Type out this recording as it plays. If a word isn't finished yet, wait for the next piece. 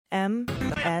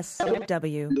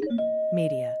MSW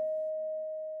Media.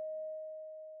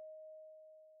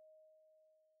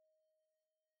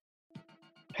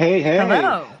 Hey.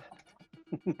 Hello.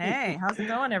 Hey, how's it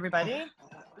going, everybody?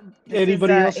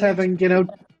 Anybody else having,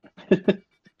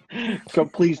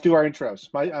 please do our intros.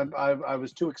 I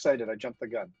was too excited. I jumped the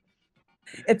gun.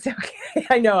 It's okay.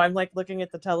 I know. I'm like looking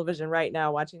at the television right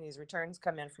now, watching these returns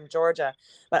come in from Georgia.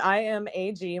 But I am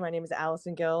AG. My name is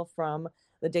Allison Gill from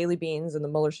the Daily Beans and the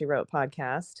Mueller, She Wrote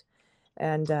podcast.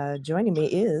 And joining me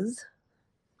is...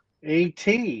 AT,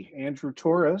 Andrew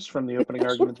Torres from the Opening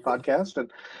Arguments podcast.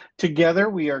 And together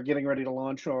we are getting ready to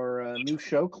launch our new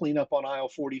show, Clean Up on Aisle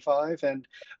 45. And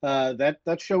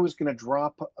that show is going to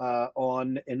drop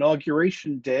on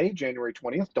Inauguration Day, January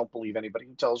 20th. Don't believe anybody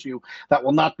who tells you that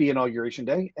will not be Inauguration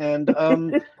Day. And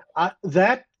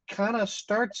that kind of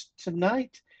starts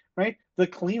tonight, right? The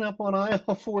Clean Up on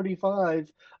Aisle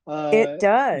 45 it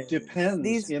does.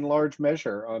 Depends in large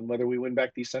measure on whether we win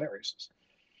back these Senate races.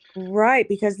 Right,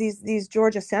 because these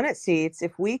Georgia Senate seats,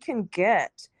 if we can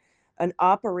get an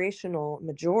operational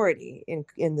majority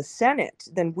in the Senate,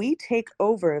 then we take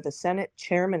over the Senate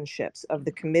chairmanships of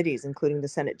the committees, including the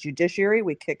Senate Judiciary.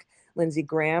 We kick Lindsey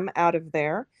Graham out of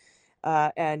there,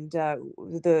 and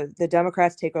the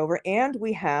Democrats take over. And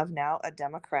we have now a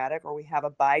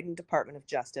Biden Department of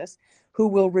Justice who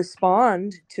will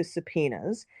respond to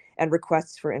subpoenas and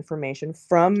requests for information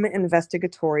from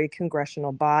investigatory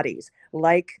congressional bodies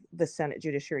like the Senate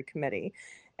Judiciary Committee.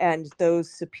 And those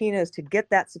subpoenas, to get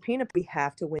that subpoena, we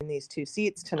have to win these two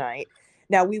seats tonight.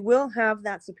 Now, we will have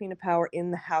that subpoena power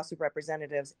in the House of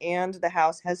Representatives, and the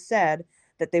House has said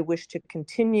that they wish to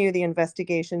continue the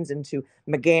investigations into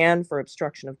McGahn for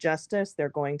obstruction of justice. They're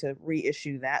going to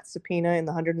reissue that subpoena in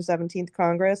the 117th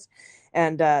Congress.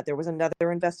 And there was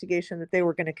another investigation that they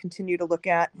were going to continue to look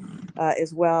at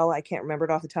as well. I can't remember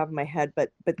it off the top of my head, but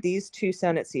these two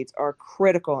Senate seats are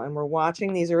critical. And we're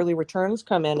watching these early returns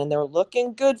come in, and they're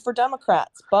looking good for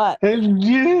Democrats. But don't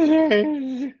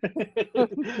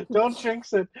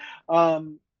jinx it.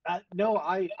 No,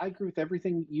 I agree with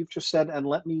everything you've just said, and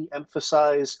let me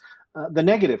emphasize the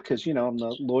negative, because I'm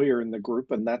the lawyer in the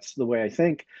group, and that's the way I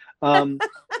think.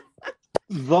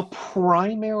 The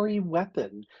primary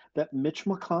weapon that Mitch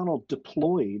McConnell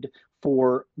deployed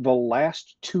for the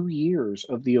last 2 years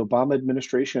of the Obama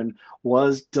administration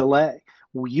was delay.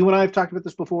 You and I have talked about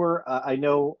this before. I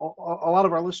know a lot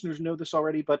of our listeners know this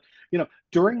already, but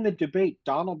during the debate,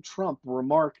 Donald Trump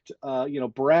remarked,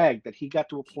 bragged that he got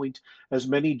to appoint as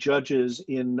many judges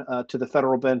to the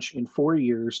federal bench in 4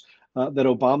 years that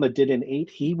Obama did in 8.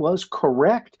 He was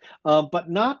correct, but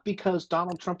not because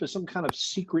Donald Trump is some kind of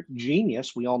secret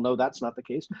genius. We all know that's not the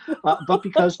case, but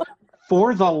because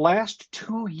for the last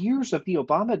 2 years of the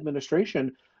Obama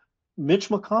administration, Mitch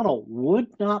McConnell would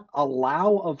not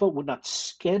allow a vote, would not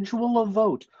schedule a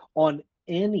vote on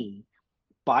any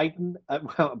on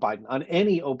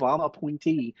any Obama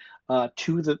appointee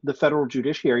to the federal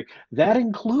judiciary. That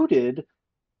including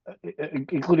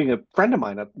a friend of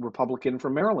mine, a Republican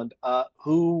from Maryland,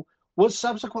 who was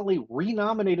subsequently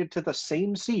renominated to the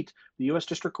same seat, the U.S.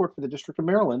 District Court for the District of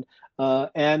Maryland,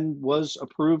 and was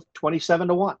approved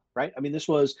 27-1, right? I mean,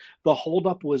 the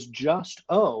holdup was just,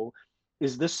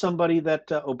 is this somebody that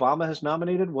Obama has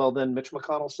nominated? Well, then Mitch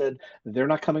McConnell said they're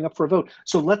not coming up for a vote.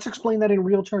 So let's explain that in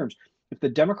real terms. If the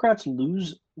Democrats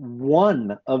lose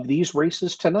one of these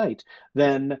races tonight,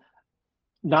 then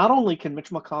not only can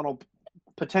Mitch McConnell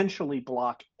potentially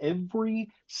block every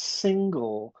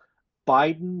single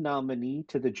Biden nominee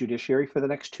to the judiciary for the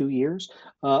next 2 years,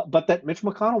 but that Mitch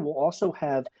McConnell will also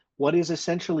have what is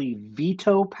essentially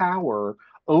veto power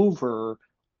over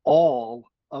all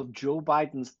of Joe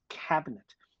Biden's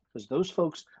cabinet, because those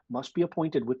folks must be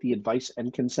appointed with the advice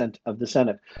and consent of the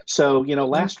Senate. So,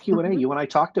 last Q&A, you and I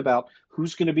talked about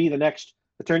who's going to be the next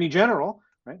Attorney General,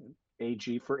 right?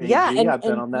 AG for AG. Yeah, I've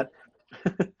been on that.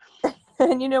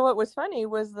 And what was funny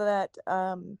was that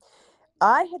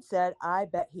I had said, I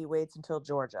bet he waits until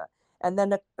Georgia. And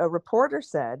then a reporter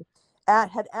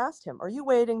had asked him, are you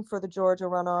waiting for the Georgia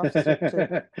runoffs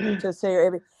to say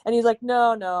everything? And he's like,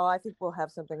 no, I think we'll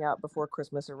have something out before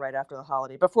Christmas or right after the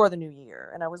holiday, before the new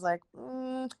year. And I was like,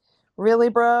 really,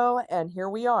 bro? And here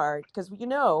we are. Because,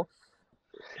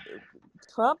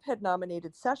 Trump had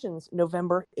nominated Sessions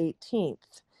November 18th.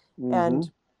 Mm-hmm.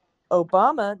 And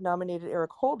Obama nominated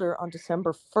Eric Holder on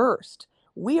December 1st.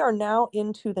 We are now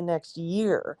into the next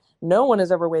year. No one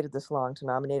has ever waited this long to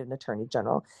nominate an attorney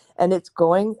general. And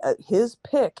his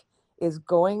pick is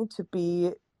going to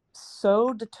be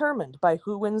so determined by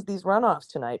who wins these runoffs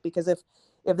tonight. Because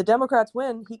If the Democrats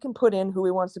win, he can put in who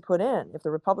he wants to put in. If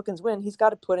the Republicans win, he's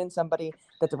got to put in somebody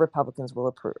that the Republicans will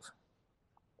approve.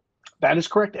 That is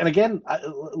correct. And again,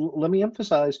 let me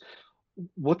emphasize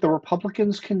what the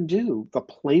Republicans can do, the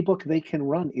playbook they can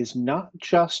run is not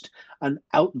just an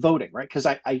outvoting, right? Because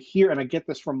I hear, and I get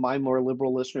this from my more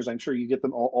liberal listeners, I'm sure you get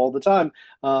them all the time,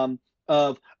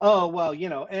 of, oh, well,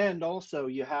 and also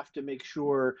you have to make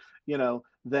sure,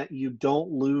 that you don't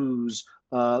lose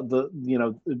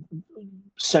the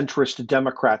centrist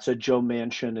Democrats at Joe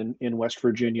Manchin in West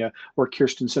Virginia or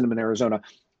Kyrsten Sinema in Arizona.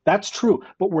 That's true,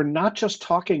 but we're not just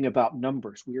talking about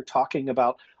numbers. We are talking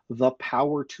about the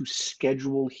power to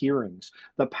schedule hearings,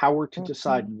 the power to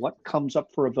decide what comes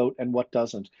up for a vote and what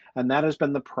doesn't. And that has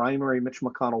been the primary Mitch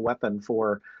McConnell weapon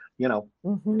for,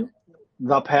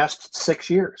 the past 6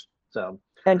 years. So,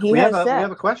 and we have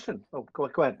a question. Oh, go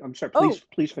ahead. I'm sorry.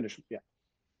 Please finish. Yeah.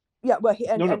 Yeah. Well,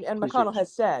 McConnell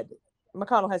has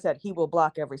said he will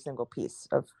block every single piece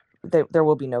of. There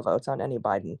will be no votes on any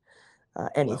Biden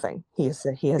anything. Well, he has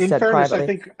said fairness,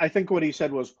 privately. I think what he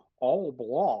said was all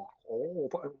block.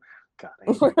 God.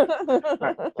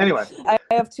 Right. Anyway, I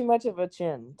have too much of a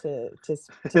chin to do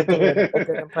a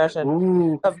good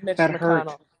impression of Mitch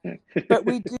McConnell. But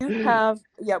we do have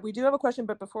a question.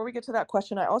 But before we get to that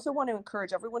question, I also want to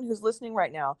encourage everyone who's listening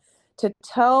right now to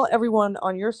tell everyone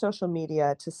on your social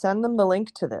media to send them the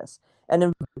link to this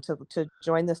and to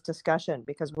join this discussion,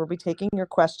 because we'll be taking your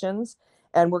questions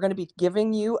and we're going to be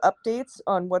giving you updates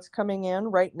on what's coming in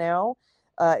right now.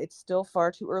 It's still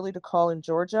far too early to call in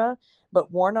Georgia,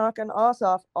 but Warnock and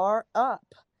Ossoff are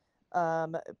up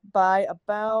by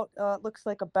about, looks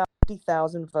like about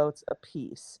 50,000 votes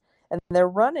apiece. And they're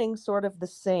running sort of the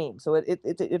same. So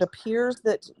it appears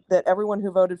that everyone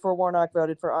who voted for Warnock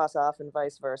voted for Ossoff and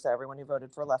vice versa. Everyone who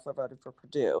voted for Loeffler voted for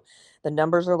Perdue. The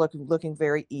numbers are looking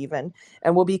very even.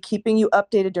 And we'll be keeping you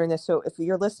updated during this. So if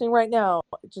you're listening right now,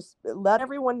 just let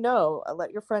everyone know,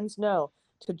 let your friends know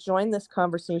to join this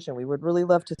conversation. We would really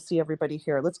love to see everybody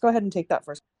here. Let's go ahead and take that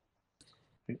first.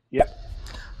 Yep.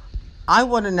 I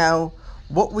want to know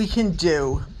what we can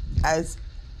do as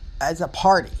a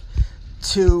party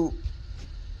to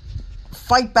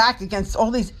fight back against all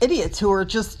these idiots who are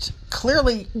just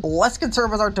clearly less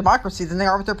concerned with our democracy than they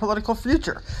are with their political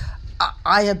future.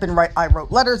 I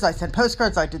wrote letters, I sent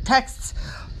postcards, I did texts,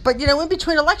 but in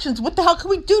between elections, what the hell can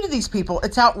we do to these people?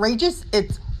 It's outrageous,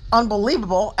 it's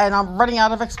unbelievable, and I'm running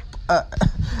out of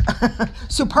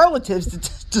superlatives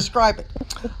to describe it.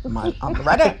 I'm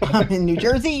Loretta, I'm in New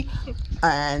Jersey,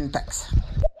 and thanks.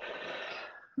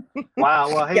 Wow.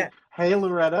 Well, hey,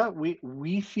 Loretta,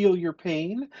 we feel your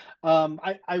pain.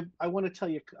 I want to tell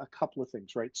you a couple of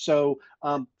things, right? So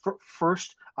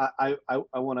first, I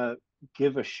want to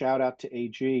give a shout out to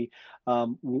AG.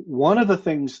 One of the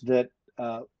things that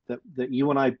you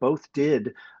and I both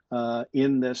did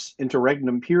in this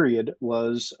interregnum period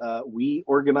was we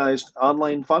organized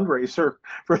online fundraiser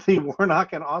for the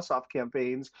Warnock and Ossoff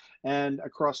campaigns, and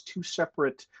across two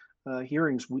separate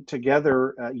hearings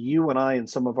together, you and I and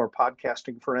some of our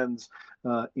podcasting friends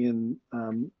in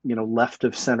left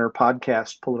of center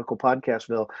political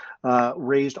podcastville,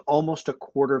 raised almost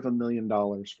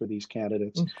 $250,000 for these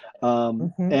candidates.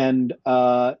 And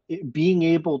being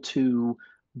able to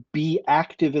be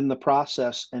active in the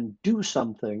process and do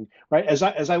something, right? As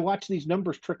I watch these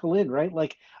numbers trickle in, right?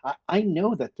 Like I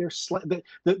know that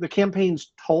the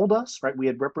campaigns told us, right? We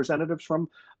had representatives from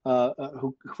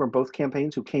both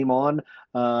campaigns who came on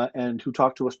and who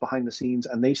talked to us behind the scenes,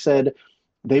 and they said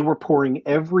they were pouring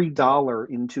every dollar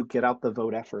into get out the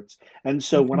vote efforts. And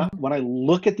so when I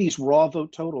look at these raw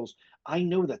vote totals, I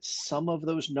know that some of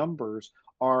those numbers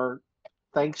are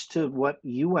thanks to what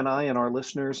you and I and our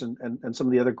listeners and some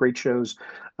of the other great shows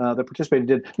that participated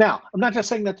did. Now, I'm not just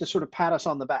saying that to sort of pat us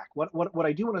on the back. What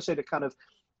I do want to say to kind of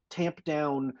tamp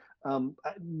down,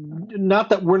 not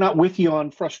that we're not with you on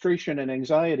frustration and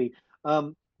anxiety.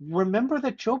 Remember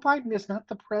that Joe Biden is not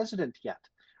the president yet,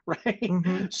 right?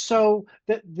 So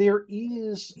that there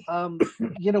is,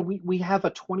 we have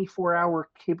a 24-hour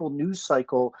cable news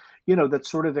cycle, that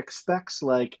sort of expects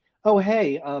like, oh,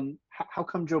 hey, how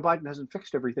come Joe Biden hasn't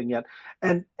fixed everything yet?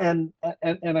 And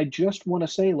I just want to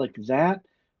say, like, that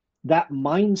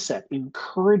mindset,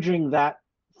 encouraging that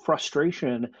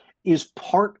frustration, is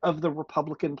part of the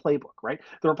Republican playbook, right?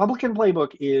 The Republican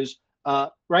playbook is,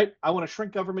 right, I want to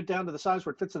shrink government down to the size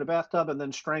where it fits in a bathtub and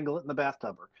then strangle it in the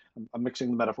bathtub. I'm mixing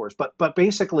the metaphors, but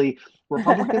basically,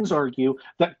 Republicans argue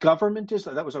that government is,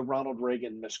 that was a Ronald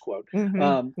Reagan misquote,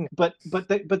 but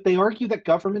they argue that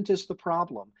government is the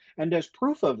problem. And as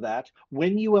proof of that,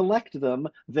 when you elect them,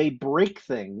 they break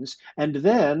things and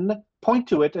then point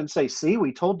to it and say, see,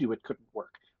 we told you it couldn't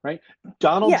work. right?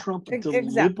 Donald Yeah, Trump exactly.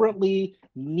 deliberately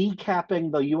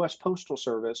kneecapping the U.S. Postal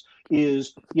Service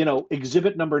is,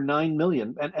 exhibit number 9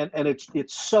 million, and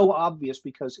it's so obvious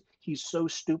because he's so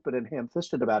stupid and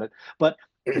ham-fisted about it. But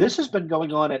this has been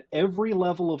going on at every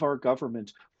level of our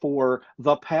government for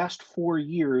the past 4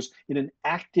 years in an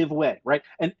active way, right?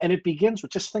 And it begins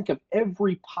with, just think of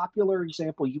every popular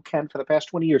example you can for the past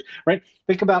 20 years, right?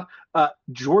 Think about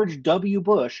George W.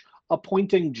 Bush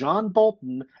appointing John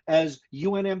Bolton as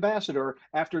UN ambassador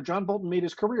after John Bolton made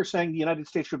his career saying the United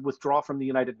States should withdraw from the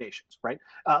United Nations, right?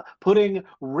 Putting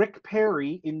Rick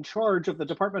Perry in charge of the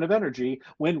Department of Energy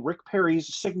when Rick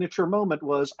Perry's signature moment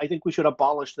was, I think we should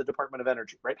abolish the Department of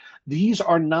Energy, right? These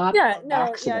are not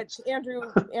accidents.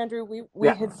 Andrew, we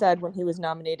Yeah. had said when he was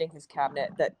nominating his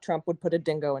cabinet that Trump would put a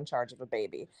dingo in charge of a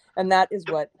baby, and that is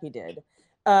what he did.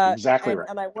 Exactly right.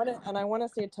 And I want to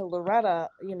say to Loretta,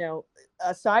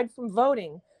 aside from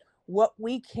voting, what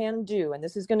we can do, and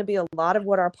this is going to be a lot of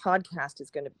what our podcast is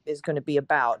going to be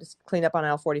about. It's Clean Up on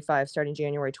Aisle 45 starting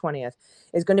January 20th,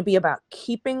 is going to be about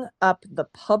keeping up the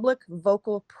public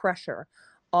vocal pressure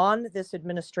on this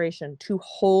administration to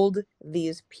hold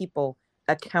these people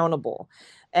accountable.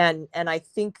 And I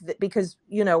think that because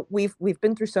we've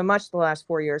been through so much the last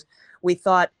 4 years, we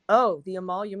thought, oh, the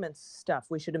emoluments stuff,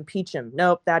 we should impeach him.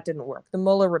 Nope, that didn't work. The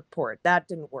Mueller report, that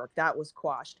didn't work. That was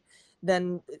quashed.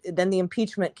 Then the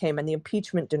impeachment came, and the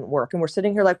impeachment didn't work. And we're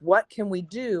sitting here like, what can we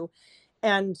do?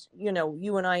 And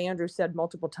you and I, Andrew, said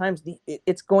multiple times,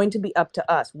 it's going to be up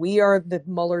to us. We are the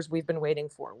Muellers we've been waiting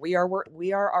for. We are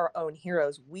our own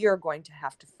heroes. We are going to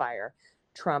have to fire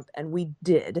Trump, and we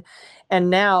did. And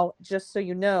now, just so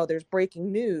you know, there's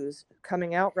breaking news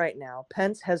coming out right now.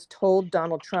 Pence has told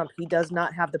Donald Trump he does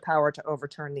not have the power to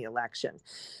overturn the election.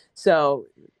 So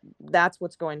that's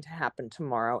what's going to happen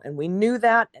tomorrow. And we knew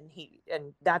that,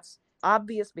 and that's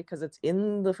obvious because it's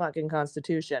in the fucking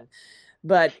Constitution.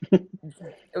 But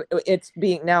it's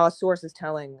being now, a source is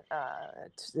telling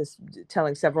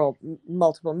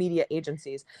multiple media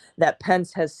agencies that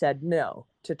Pence has said no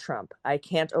to Trump. I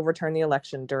can't overturn the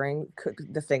election during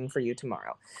the thing for you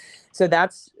tomorrow. So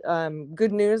that's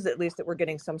good news, at least that we're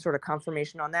getting some sort of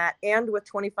confirmation on that. And with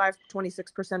 26%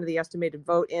 of the estimated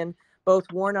vote in, both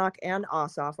Warnock and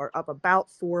Ossoff are up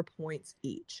about 4 points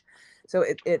each. So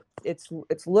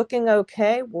it's looking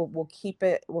okay. We'll keep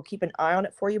an eye on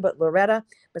it for you. But Loretta,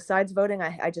 besides voting,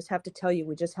 I just have to tell you,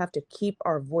 we just have to keep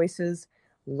our voices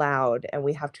loud, and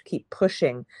we have to keep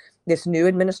pushing this new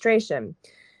administration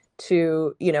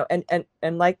to,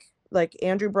 and like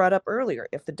Andrew brought up earlier,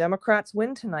 if the Democrats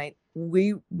win tonight,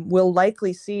 we will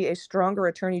likely see a stronger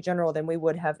attorney general than we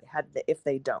would have had if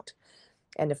they don't.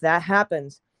 And if that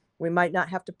happens, we might not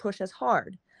have to push as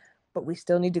hard, but we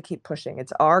still need to keep pushing.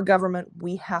 It's our government.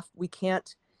 We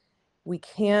can't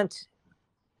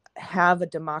have a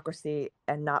democracy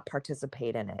and not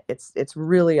participate in it. It's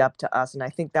really up to us. And I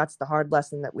think that's the hard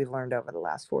lesson that we've learned over the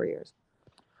last 4 years.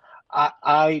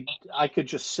 I could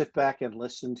just sit back and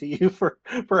listen to you for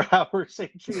hours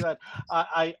saying that.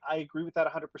 I agree with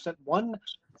that 100%. One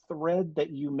thread that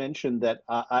you mentioned that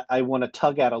I want to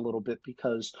tug at a little bit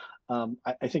because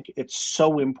I think it's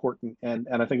so important, and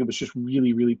I think it was just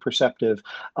really, really perceptive.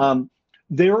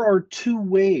 There are two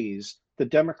ways the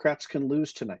Democrats can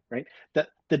lose tonight, right? That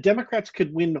the Democrats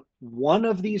could win one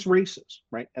of these races,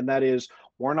 right? And that is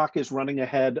Warnock is running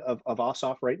ahead of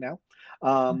Ossoff right now.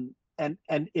 And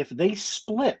if they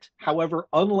split, however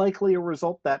unlikely a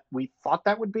result that we thought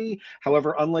that would be,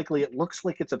 however unlikely it looks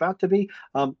like it's about to be,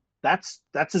 that's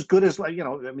as good as,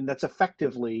 that's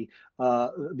effectively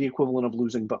the equivalent of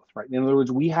losing both, right? In other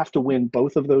words, we have to win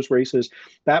both of those races.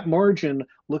 That margin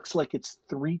looks like it's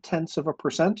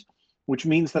 0.3%, which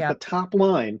means that the top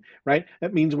line, right?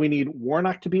 That means we need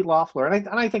Warnock to beat Loeffler, and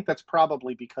I think that's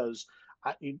probably because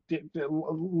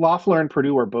Loeffler and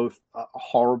Perdue are both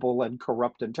horrible and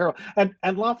corrupt and terrible,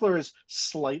 and Loeffler is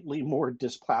slightly more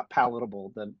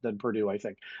dispalatable than Perdue, I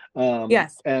think.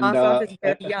 Yes, and Ossoff is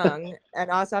very young, and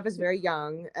Ossoff is very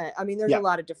young. There's a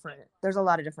lot of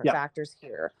different factors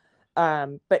here.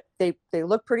 But they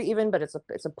look pretty even, but it's a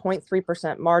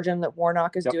 0.3% margin that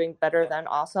Warnock is doing better than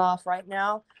Ossoff right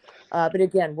now. But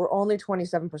again, we're only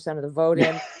 27% of the vote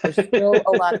in. There's still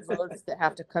a lot of votes that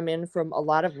have to come in from a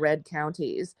lot of red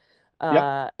counties.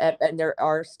 And there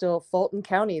are still Fulton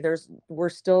County. We're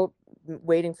still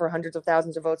waiting for hundreds of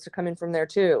thousands of votes to come in from there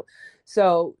too.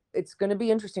 So it's going to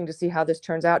be interesting to see how this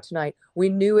turns out tonight. We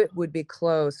knew it would be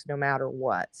close no matter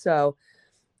what. So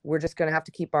we're just going to have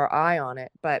to keep our eye on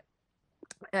it. But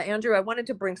Andrew, I wanted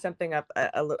to bring something up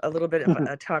a little bit of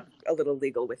a talk, a little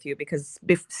legal with you, because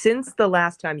since the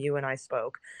last time you and I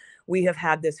spoke, we have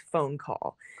had this phone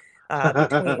call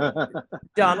between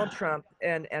Donald Trump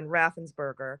and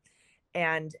Raffensperger.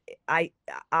 And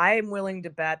I'm willing to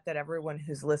bet that everyone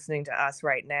who's listening to us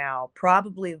right now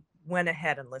probably went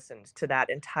ahead and listened to that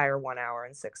entire 1 hour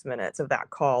and 6 minutes of that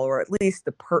call, or at least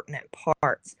the pertinent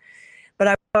parts. But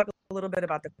I talk a little bit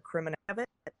about the criminality of it,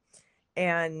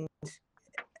 and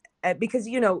because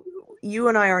you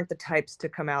and I aren't the types to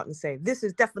come out and say this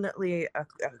is definitely a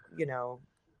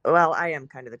well, I am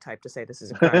kind of the type to say this is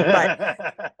a crime,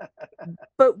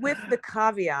 but with the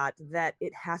caveat that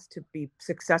it has to be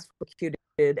successfully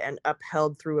executed and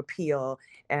upheld through appeal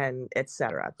and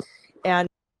etc. And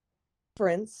the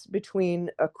difference between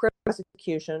a criminal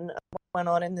prosecution went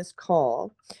on in this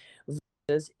call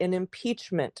versus an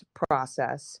impeachment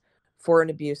process for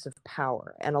an abuse of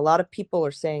power. And a lot of people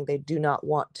are saying they do not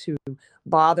want to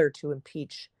bother to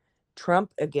impeach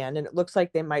Trump again. And it looks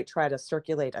like they might try to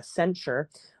circulate a censure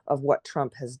of what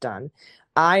Trump has done.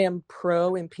 I am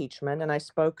pro impeachment, and I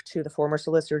spoke to the former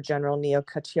Solicitor General Neil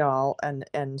Katyal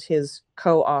and his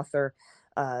co-author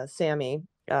Sammy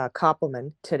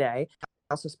Koppelman today.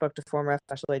 I also spoke to former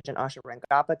Special Agent Asha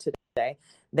Rangappa today.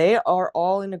 They are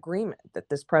all in agreement that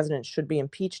this president should be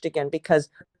impeached again, because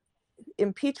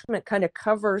impeachment kind of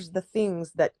covers the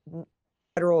things that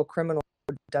federal criminal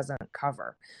code doesn't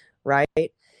cover,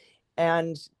 right?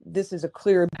 And this is a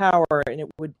clear power, and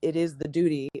it is the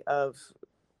duty of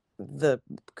the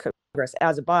Congress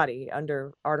as a body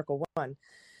under Article 1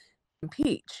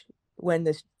 impeach when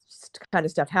this kind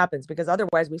of stuff happens, because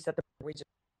otherwise we just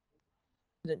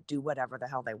do whatever the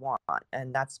hell they want,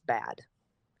 and that's bad.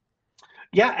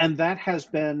 Yeah, and that has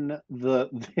been the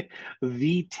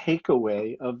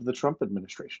takeaway of the Trump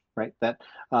administration, right? That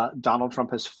Donald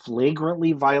Trump has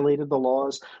flagrantly violated the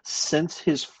laws since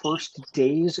his first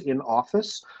days in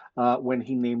office, when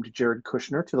he named Jared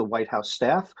Kushner to the White House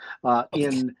staff,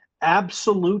 in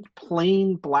absolute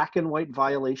plain black and white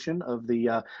violation of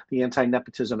the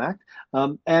Anti-Nepotism Act,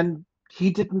 and he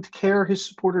didn't care. His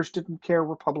supporters didn't care.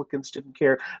 Republicans didn't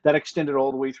care. That extended all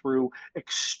the way through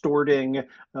extorting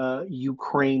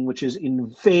Ukraine, which is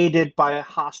invaded by a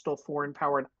hostile foreign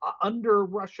power and under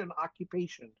Russian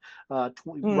occupation,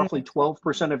 roughly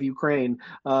 12% of Ukraine.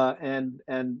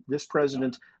 And this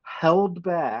president held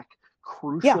back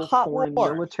crucial foreign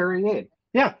military aid.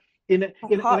 Yeah. In a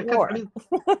country, I mean,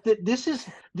 this is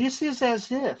as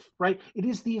if, right? It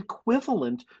is the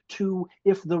equivalent to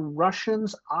if the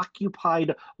Russians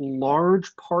occupied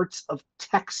large parts of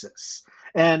Texas,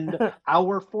 and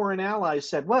our foreign allies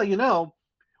said, "Well,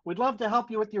 we'd love to help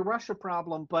you with your Russia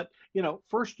problem, but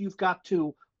first you've got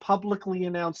to publicly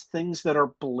announce things that are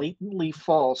blatantly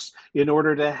false in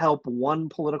order to help one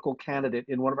political candidate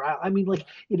in one of our." I mean, like,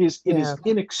 it is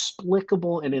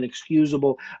inexplicable and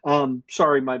inexcusable.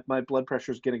 Sorry, my blood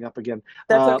pressure is getting up again.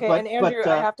 That's okay. And Andrew,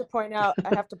 I have to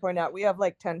point out we have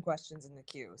like 10 questions in the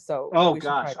queue. So oh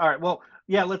gosh. All right. Well,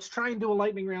 yeah, let's try and do a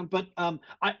lightning round. But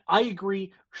I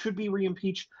agree, should be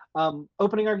re-impeached.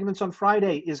 Opening arguments on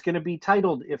Friday is going to be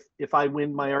titled, if I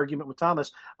win my argument with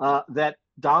Thomas, that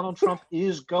Donald Trump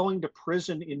is going to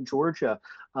prison in Georgia.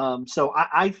 So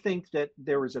I think that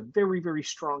there is a very, very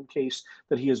strong case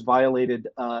that he has violated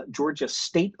Georgia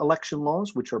state election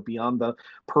laws, which are beyond the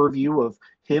purview of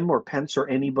him or Pence or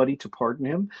anybody to pardon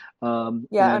him. And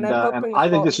I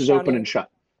think this is open and shut.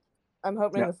 I'm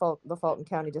hoping the Fulton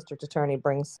County District Attorney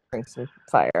brings some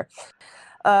fire.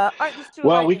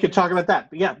 Well, we could talk about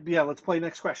that. But yeah, let's play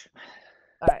next question.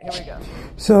 All right, here we go.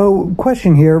 So,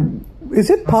 question here. Is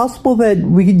it possible that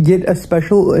we could get a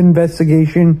special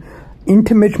investigation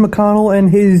into Mitch McConnell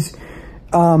and his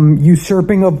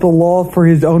usurping of the law for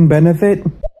his own benefit?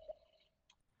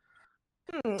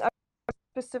 Thank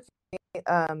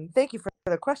you for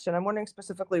the question. I'm wondering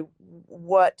specifically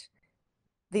what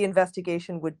the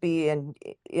investigation would be in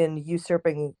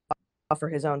usurping for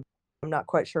his own. I'm not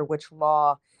quite sure which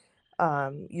law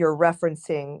you're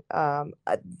referencing.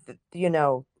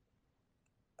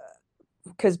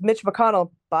 Because Mitch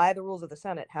McConnell, by the rules of the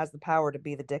Senate, has the power to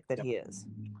be the dick that he is.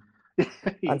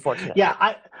 Unfortunately.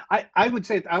 Yeah, I would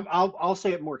say, I'll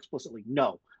say it more explicitly.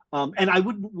 No. And I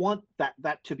wouldn't want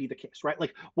that to be the case, right?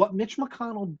 Like, what Mitch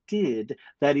McConnell did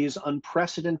that is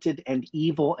unprecedented and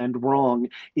evil and wrong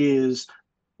is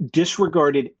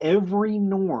disregarded every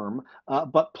norm,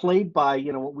 but played by,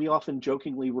 what we often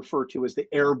jokingly refer to as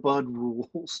the Air Bud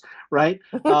rules, right?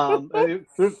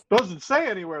 It doesn't say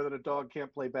anywhere that a dog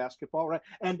can't play basketball, right?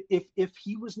 And if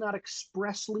he was not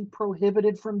expressly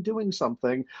prohibited from doing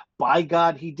something, by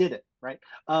God, he did it, right?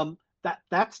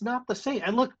 that's not the same.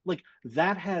 And look, like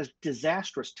that has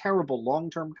disastrous, terrible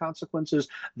long-term consequences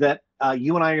that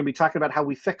you and I are going to be talking about how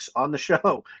we fix on the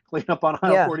show. Clean up on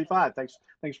aisle Yeah. 45. Thanks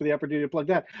for the opportunity to plug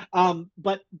that.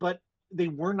 But they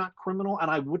were not criminal,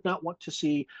 and I would not want to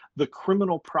see the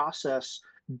criminal process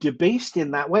debased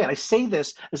in that way. And I say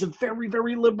this as a very,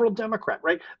 very liberal Democrat,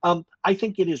 right? I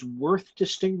think it is worth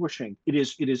distinguishing. It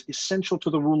is essential to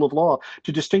the rule of law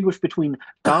to distinguish between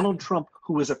Donald Trump,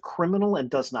 who is a criminal and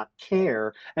does not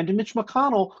care, and Mitch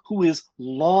McConnell, who is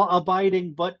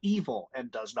law-abiding but evil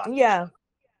and does not Yeah. care.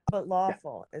 But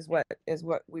lawful is what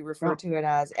we refer Yeah. to it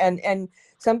as, and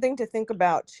something to think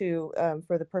about too,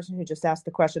 for the person who just asked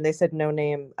the question. They said no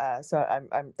name, so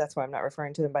I'm that's why I'm not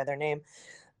referring to them by their name.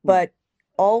 But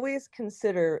always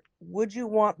consider: would you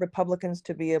want Republicans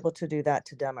to be able to do that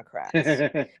to Democrats?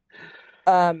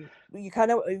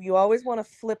 You always want to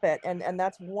flip it, and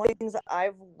that's one of the things that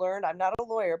I've learned. I'm not a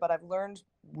lawyer, but I've learned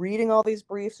reading all these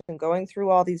briefs and going through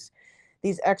all these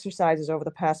exercises over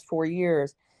the past 4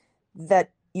 years, that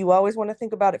you always want to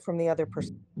think about it from the other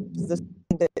perspective.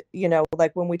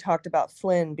 Like when we talked about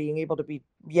Flynn being able to be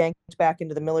yanked back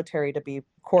into the military to be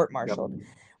court-martialed. Yep.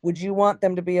 Would you want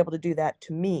them to be able to do that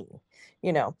to me?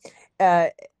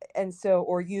 And so,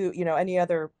 or any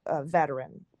other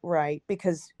veteran, right?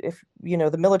 Because if,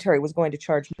 the military was going to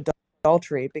charge me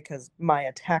adultery because my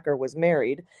attacker was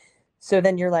married. So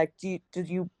then you're like,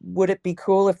 would it be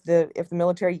cool if the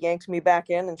military yanked me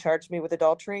back in and charged me with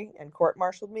adultery and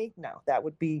court-martialed me? No, that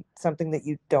would be something that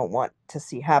you don't want to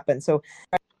see happen. So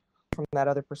from that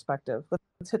other perspective,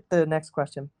 let's hit the next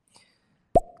question.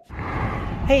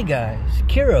 Hey guys,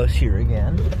 Kiros here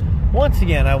again. Once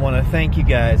again, I want to thank you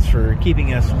guys for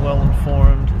keeping us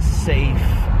well-informed, safe,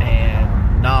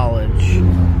 and knowledge.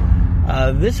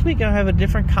 This week I have a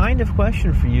different kind of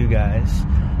question for you guys.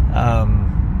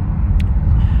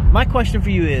 My question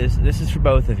for you is, this is for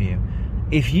both of you.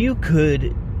 If you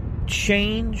could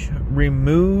change,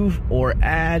 remove, or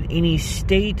add any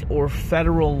state or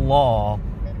federal law,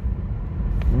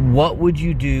 what would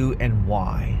you do and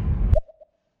why?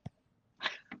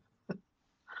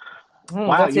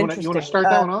 Wow, you want to start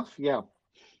that one off? Yeah.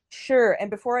 Sure. And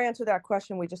before I answer that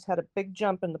question, we just had a big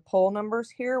jump in the poll numbers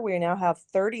here. We now have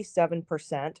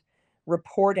 37%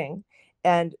 reporting,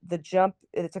 and the jump,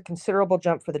 it's a considerable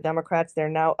jump for the Democrats. They're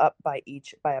now up by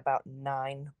about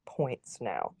 9 points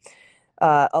now.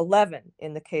 11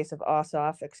 in the case of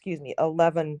Ossoff,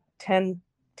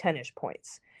 10-ish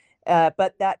points.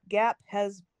 But that gap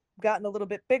has gotten a little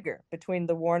bit bigger between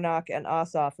the Warnock and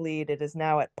Ossoff lead. It is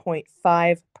now at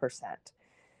 0.5%,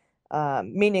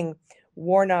 meaning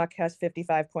Warnock has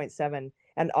 55.7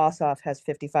 and Ossoff has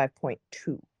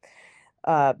 55.2.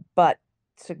 But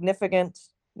significant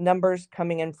numbers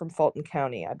coming in from Fulton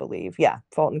County, I believe. Yeah,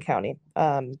 Fulton County,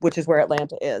 which is where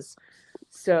Atlanta is.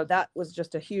 So that was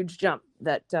just a huge jump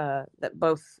that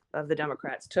both of the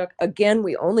Democrats took. Again,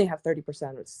 we only have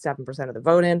 30%, it's 7% of the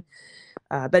vote in.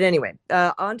 But anyway,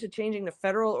 on to changing the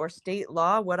federal or state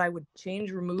law, what I would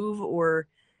change, remove, or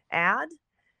add.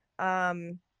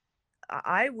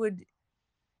 I would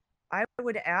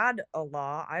add a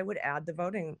law. I would add the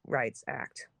Voting Rights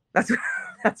Act.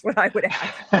 That's what I would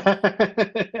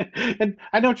add. And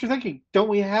I know what you're thinking. Don't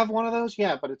we have one of those?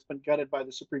 Yeah, but it's been gutted by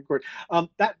the Supreme Court.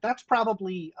 That's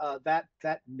probably that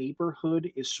neighborhood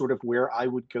is sort of where I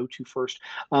would go to first.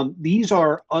 These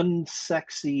are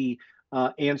unsexy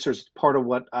answers. Part of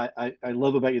what I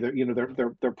love about you,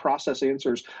 they're process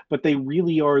answers, but they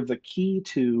really are the key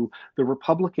to the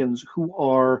Republicans, who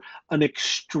are an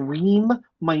extreme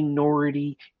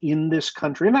minority in this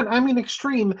country, and I mean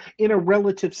extreme in a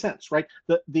relative sense, right?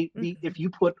 If you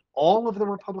put all of the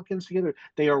Republicans together,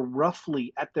 they are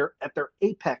roughly at their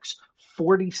apex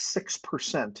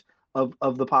 46%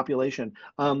 of the population.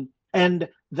 And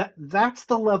that's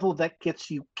the level that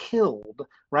gets you killed,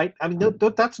 right? I mean,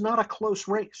 that's not a close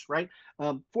race, right?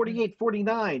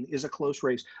 48-49 is a close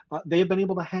race. They have been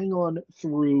able to hang on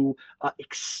through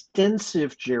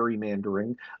extensive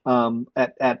gerrymandering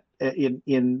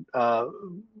in a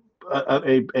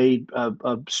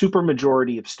super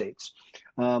majority of states,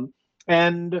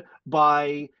 and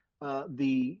by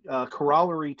the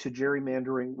corollary to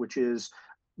gerrymandering, which is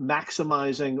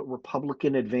maximizing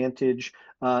Republican advantage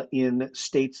in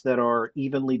states that are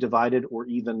evenly divided or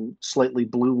even slightly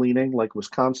blue-leaning, like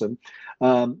Wisconsin.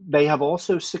 They have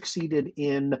also succeeded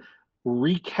in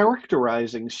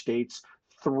recharacterizing states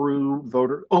through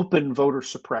open voter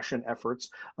suppression efforts,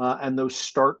 and those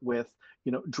start with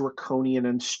draconian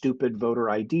and stupid voter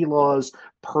ID laws,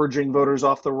 purging voters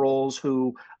off the rolls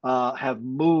who have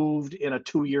moved in a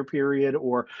 2-year period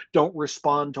or don't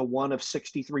respond to one of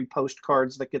 63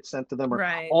 postcards that get sent to them, or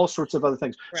Right. all sorts of other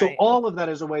things. So Right. all of that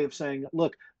is a way of saying,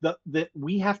 look, that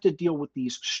we have to deal with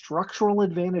these structural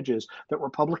advantages that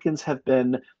Republicans have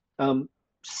been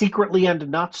secretly and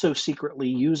not so secretly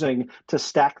using to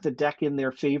stack the deck in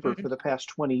their favor for the past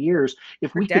 20 years.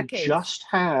 If we could decades. just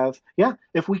have,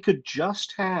 if we could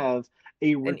just have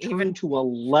a return to a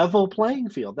level playing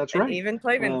field. That's right. An even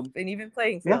playing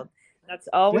yeah. field. That's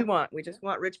all we Yeah. want. We just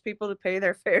want rich people to pay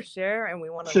their fair share, and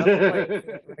we want a level playing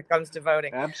field when it comes to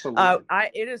voting. Absolutely.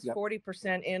 It is Yep.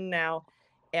 40% in now,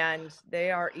 and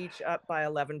they are each up by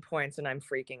 11 points, and I'm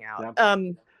freaking out.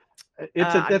 Yeah.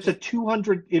 That's a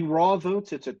 200 in raw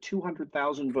votes. It's a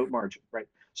 200,000 vote margin, right?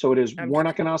 So it is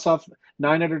Warnock and Ossoff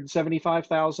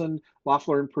 975,000,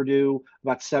 Loeffler and Perdue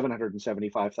about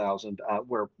 775,000.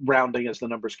 We're rounding as the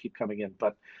numbers keep coming in,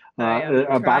 but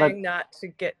trying not to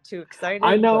get too excited.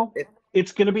 I know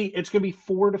it's going to be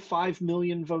 4 to 5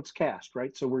 million votes cast,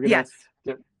 right? So we're going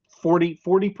to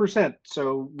 40%.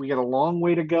 So we got a long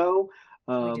way to go.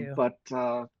 We do. But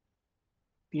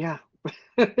yeah.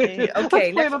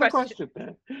 Okay, next question.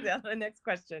 Yeah, the next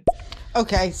question.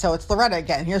 Okay, so it's Loretta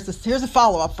again. Here's a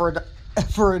follow-up for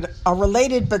a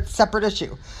related but separate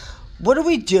issue. What do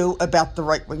we do about the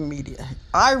right-wing media?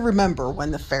 I remember when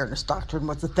the fairness doctrine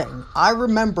was a thing. I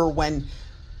remember when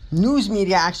news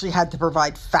media actually had to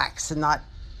provide facts and not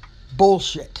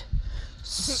bullshit.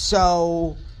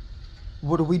 So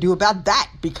what do we do about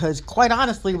that? Because quite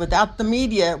honestly, without the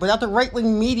media, without the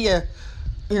right-wing media,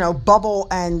 bubble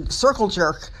and circle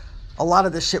jerk, a lot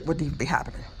of this shit wouldn't even be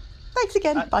happening. Thanks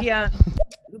again. Bye. Yeah.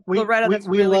 Loretta, that's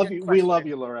we really love good you. question. We love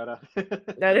you, Loretta.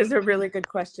 That is a really good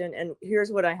question. And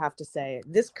here's what I have to say.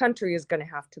 This country is going to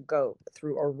have to go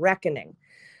through a reckoning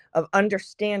of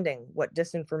understanding what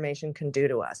disinformation can do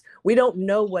to us. We don't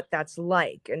know what that's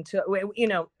like until,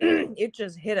 it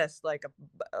just hit us like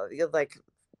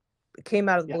it came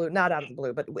out of the blue, not out of the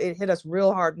blue, but it hit us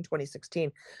real hard in 2016.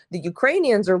 The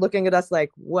Ukrainians are looking at us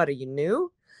like, what, are you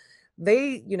new?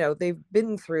 They've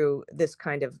been through this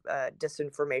kind of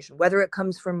disinformation, whether it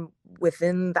comes from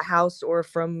within the house or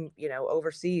from,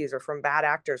 overseas, or from bad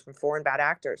actors, from foreign bad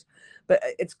actors. But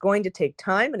it's going to take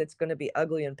time, and it's going to be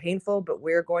ugly and painful, but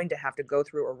we're going to have to go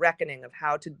through a reckoning of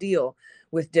how to deal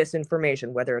with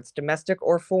disinformation, whether it's domestic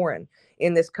or foreign,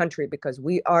 in this country, because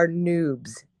we are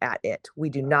noobs at it.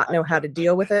 We do not know how to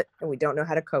deal with it, and we don't know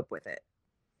how to cope with it.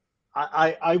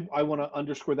 I want to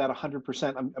underscore that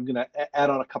 100%. I'm going to add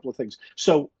on a couple of things.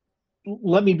 So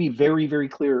let me be very, very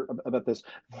clear about this.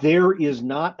 There is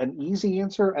not an easy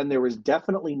answer, and there is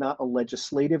definitely not a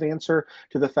legislative answer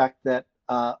to the fact that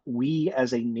we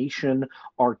as a nation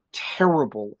are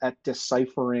terrible at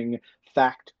deciphering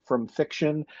fact from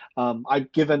fiction.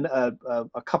 I've given a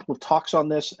couple of talks on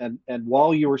this, and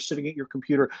while you were sitting at your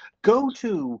computer, go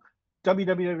to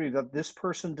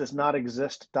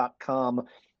www.thispersondoesnotexist.com.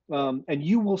 And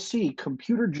you will see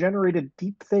computer-generated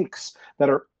deep fakes that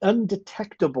are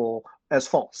undetectable as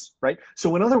false, right?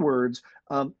 So in other words,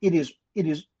 it is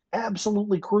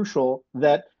absolutely crucial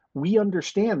that we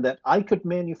understand that I could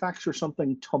manufacture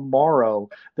something tomorrow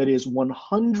that is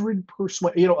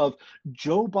 100%, of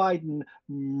Joe Biden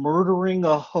murdering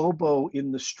a hobo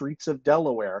in the streets of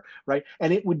Delaware, right?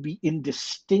 And it would be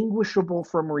indistinguishable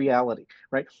from reality,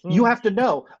 right? You have to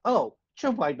know,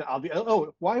 Joe Biden,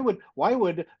 why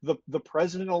would the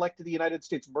president-elect of the United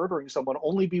States murdering someone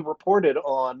only be reported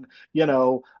on,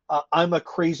 I'm a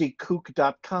crazy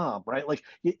kook.com, right? Like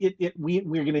we're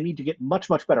going to need to get much,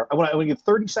 much better. I want to give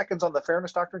 30 seconds on the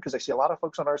fairness doctrine, because I see a lot of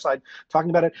folks on our side talking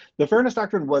about it. The fairness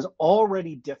doctrine was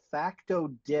already de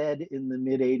facto dead in the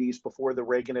mid-'80s before the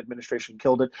Reagan administration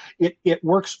killed it. It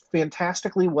works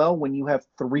fantastically well when you have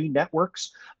 3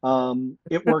 networks.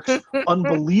 It works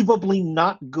unbelievably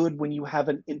not good when you have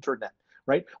an internet,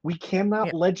 right? We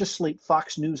cannot legislate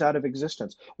Fox News out of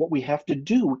existence. What we have to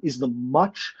do is the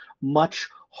much, much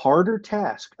harder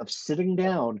task of sitting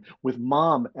down with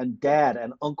mom and dad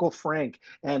and Uncle Frank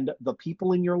and the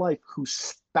people in your life who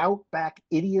spout back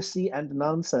idiocy and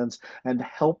nonsense and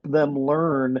help them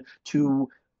learn to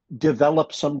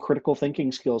develop some critical thinking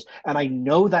skills. And I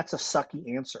know that's a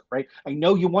sucky answer, right? I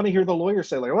know you want to hear the lawyer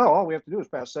say, like, well, all we have to do is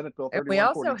pass Senate Bill 3142. We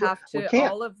also have to,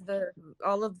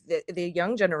 all of the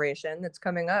young generation that's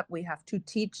coming up, we have to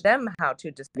teach them how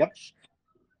to distinguish.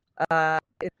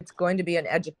 It's going to be an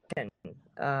education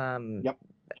route.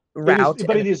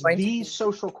 But it is the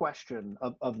social question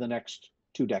of the next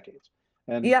 2 decades.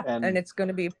 And it's going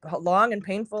to be long and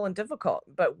painful and difficult,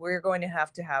 but we're going to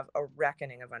have a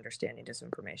reckoning of understanding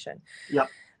disinformation. Yep.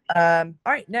 All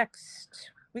right,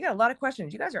 next. We got a lot of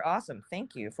questions. You guys are awesome.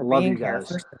 Thank you for being here.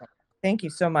 First of all, thank you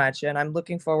so much. And I'm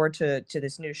looking forward to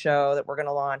this new show that we're going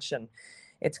to launch, and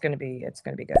it's going to be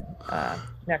good.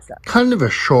 Next up. Kind of a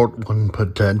short one,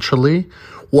 potentially.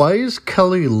 Why is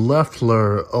Kelly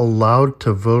Loeffler allowed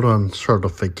to vote on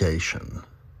certification?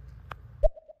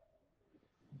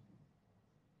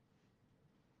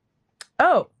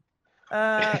 Oh,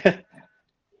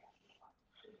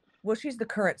 well, she's the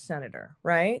current senator,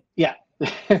 right? Yeah,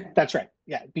 that's right.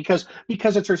 Yeah, because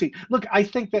it's her seat. Look, I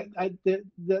think that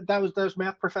that was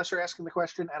math professor asking the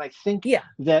question, and I think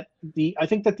that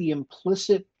the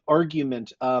implicit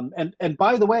argument, and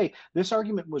by the way, this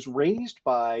argument was raised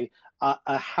by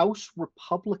a House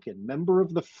Republican member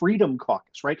of the Freedom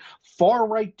Caucus, right? Far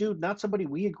right dude, not somebody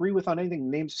we agree with on anything.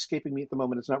 Name's escaping me at the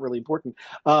moment. It's not really important.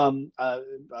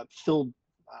 Phil.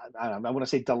 I want to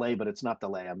say DeLay, but it's not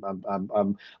DeLay.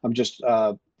 I'm just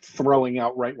throwing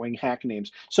out right-wing hack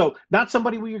names. So not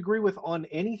somebody we agree with on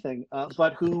anything,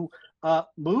 but who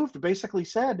basically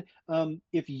said,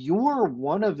 if you're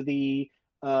one of the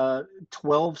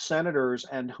 12 senators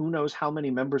and who knows how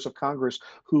many members of Congress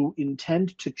who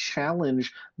intend to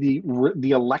challenge the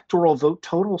electoral vote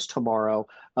totals tomorrow,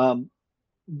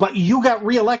 but you got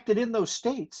reelected in those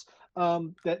states,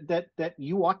 that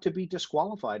you ought to be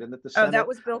disqualified, and that the Senate that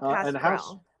was Bill Pascrell. and the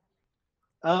House.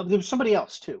 There was somebody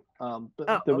else too.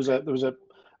 There was a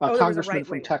congressman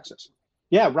from Texas.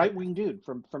 Yeah, right-wing dude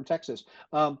from Texas.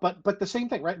 But the same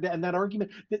thing, right? And that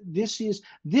argument that this is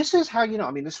how,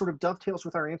 I mean, this sort of dovetails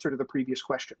with our answer to the previous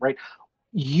question, right?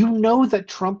 You know that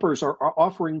Trumpers are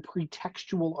offering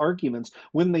pretextual arguments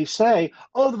when they say,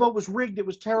 oh, the vote was rigged, it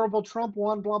was terrible, Trump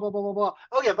won, blah, blah, blah, blah, blah.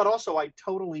 Oh, yeah, but also I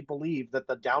totally believe that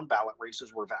the down ballot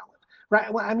races were valid.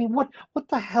 Right? Well, I mean, what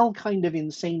the hell kind of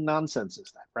insane nonsense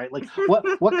is that, right? Like,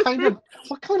 what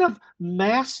kind of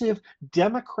massive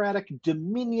Democratic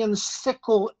Dominion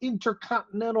sickle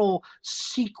intercontinental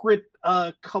secret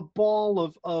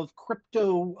cabal of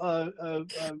crypto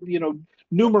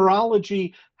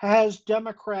numerology has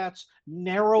Democrats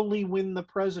narrowly win the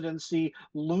presidency,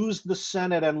 lose the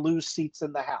Senate, and lose seats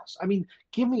in the House? I mean,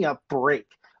 give me a break.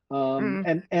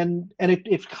 And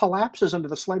it collapses under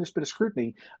the slightest bit of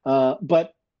scrutiny.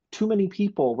 But too many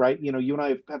people, right? You and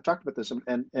I have talked about this,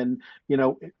 and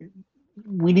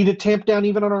we need to tamp down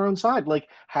even on our own side. Like,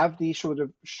 have these sort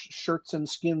of shirts and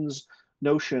skins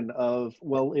notion of,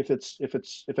 well, if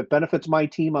it benefits my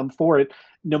team, I'm for it,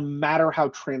 no matter how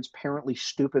transparently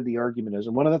stupid the argument is.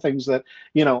 And one of the things that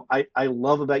I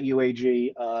love about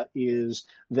UAG is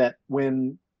that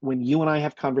when you and I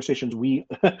have conversations, we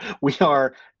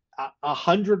are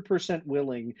 100%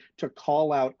 willing to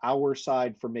call out our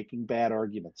side for making bad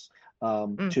arguments,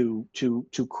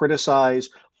 to criticize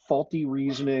faulty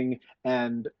reasoning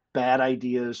and bad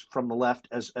ideas from the left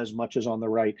as much as on the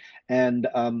right, and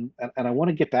I want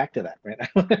to get back to that. Right,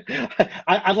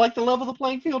 I'd like to level the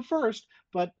playing field first,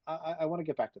 but I want to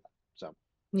get back to that. So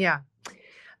yeah.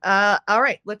 All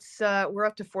right, we're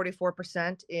up to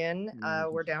 44% in.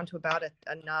 We're down to about a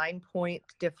 9-point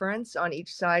difference on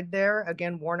each side there.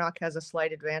 Again, Warnock has a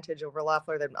slight advantage over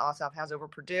Loeffler that Ossoff has over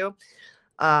Perdue.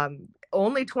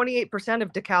 Only 28%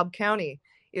 of DeKalb County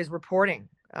is reporting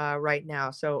right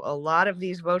now. So a lot of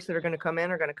these votes that are going to come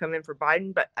in for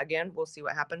Biden. But again, we'll see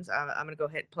what happens. I'm going to go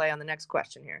hit play on the next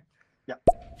question here. Yeah.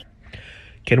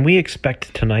 Can we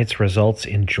expect tonight's results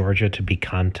in Georgia to be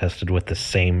contested with the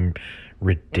same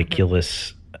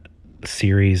ridiculous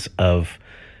series of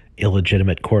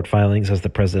illegitimate court filings as the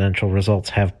presidential results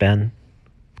have been?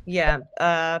 Yeah,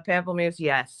 Pamplemousse,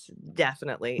 yes,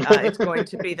 definitely. It's going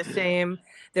to be the same.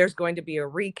 There's going to be a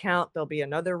recount. There'll be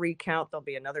another recount. There'll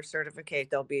be another certificate.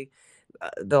 There'll be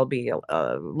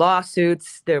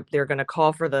lawsuits. They're going to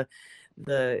call for the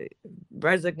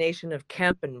resignation of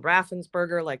Kemp and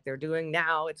Raffensperger like they're doing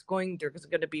now. There's going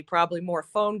to be probably more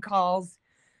phone calls.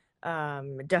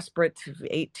 Desperate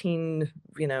 18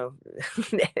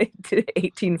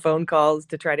 phone calls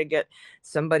to try to get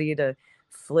somebody to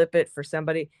flip it for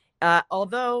somebody.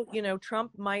 Although,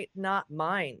 Trump might not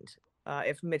mind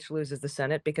if Mitch loses the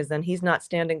Senate, because then he's not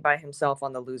standing by himself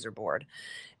on the loser board.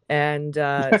 And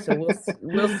so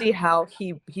we'll see how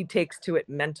he takes to it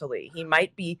mentally. He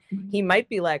might be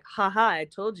like, haha, I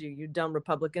told you, you dumb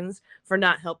Republicans, for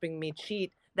not helping me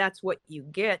cheat. That's what you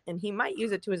get. And he might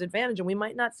use it to his advantage, and we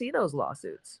might not see those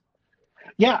lawsuits.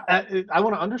 Yeah, I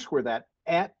want to underscore that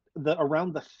at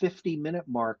around the 50-minute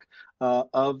mark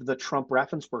of the Trump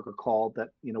Raffensperger call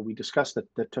that we discussed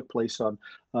that took place on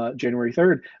January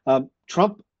 3rd.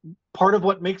 Trump part of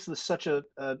what makes this such a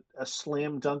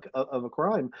slam dunk of a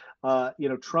crime,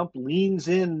 Trump leans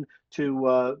in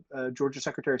to Georgia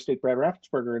Secretary of State Brad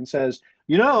Raffensperger and says,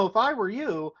 if I were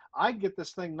you, I'd get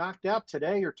this thing knocked out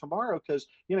today or tomorrow because,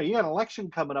 you got an election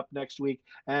coming up next week.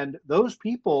 And those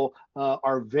people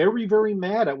are very, very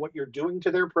mad at what you're doing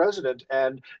to their president.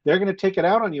 And they're going to take it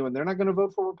out on you. And they're not going to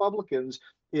vote for Republicans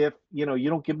if, you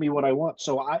don't give me what I want.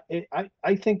 So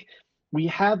I think we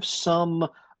have some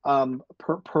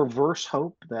perverse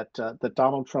hope that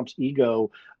Donald Trump's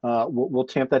ego will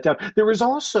tamp that down. There is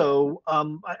also,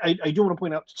 I do want to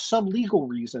point out, some legal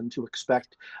reason to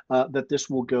expect that this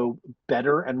will go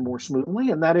better and more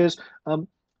smoothly, and that is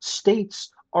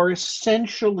states are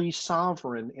essentially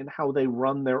sovereign in how they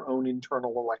run their own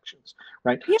internal elections,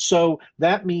 right? Yeah. So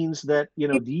that means that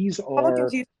these are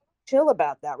Republicans used to chill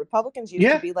about that. Republicans used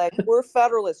to be like, we're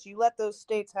federalists. You let those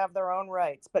states have their own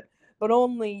rights, but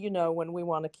only when we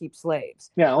want to keep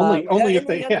slaves. Yeah, only if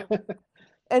they.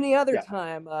 Any other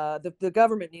time, the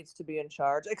government needs to be in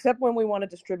charge, except when we want to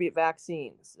distribute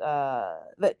vaccines.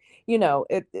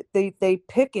 They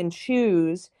pick and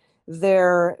choose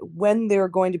when they're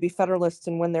going to be federalists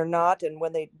and when they're not, and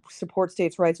when they support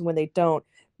states' rights and when they don't,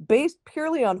 based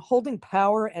purely on holding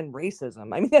power and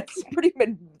racism. I mean,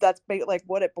 that's like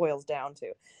what it boils down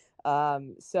to.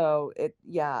 I'm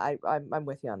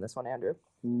with you on this one, Andrew.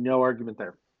 No argument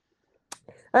there.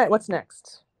 All right, what's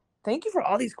next? Thank you for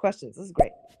all these questions. This is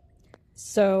great.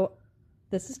 So,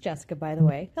 this is Jessica, by the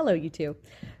way. Hello, you two.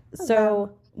 Hello.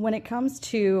 So, when it comes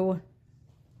to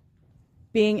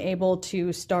being able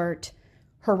to start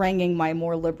haranguing my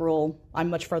more liberal, I'm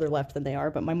much further left than they are,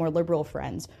 but my more liberal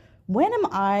friends, when am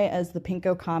I, as the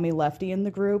pinko commie lefty in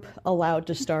the group, allowed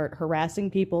to start harassing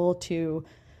people to,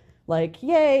 like,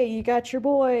 yay, you got your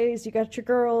boys, you got your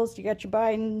girls, you got your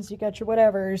Bidens, you got your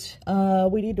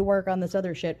whatevers, we need to work on this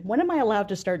other shit? When am I allowed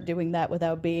to start doing that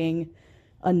without being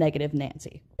a negative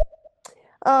Nancy?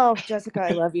 Oh, Jessica, I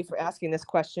love you for asking this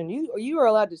question. You are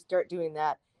allowed to start doing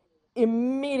that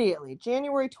immediately,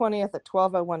 January 20th at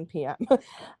 12:01 p.m.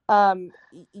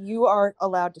 You are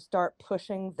allowed to start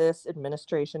pushing this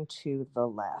administration to the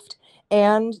left.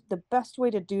 And the best way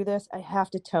to do this, I have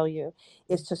to tell you,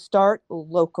 is to start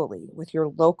locally with your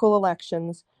local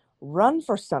elections. Run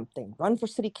for something, run for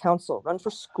city council, run for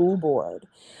school board,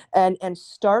 and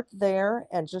start there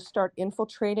and just start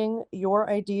infiltrating your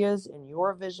ideas and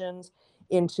your visions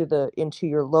into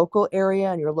your local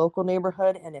area and your local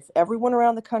neighborhood. And if everyone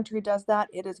around the country does that,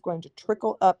 it is going to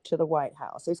trickle up to the White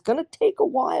House. It's going to take a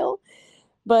while,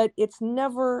 but it's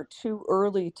never too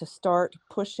early to start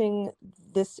pushing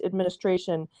this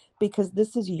administration, because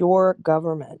this is your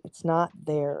government. It's not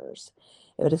theirs.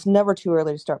 It is never too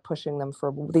early to start pushing them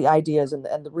for the ideas and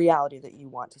the reality that you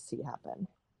want to see happen.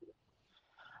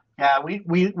 Yeah,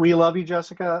 we love you,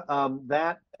 Jessica.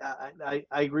 I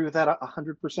agree with that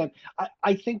 100%.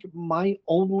 I think my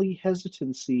only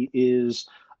hesitancy is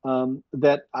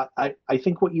that I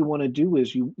think what you want to do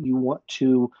is you want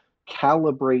to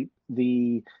calibrate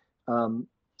the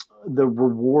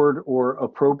reward or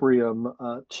opprobrium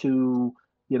to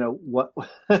what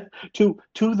to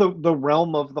the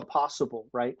realm of the possible,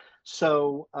 right?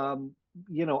 So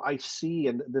I see,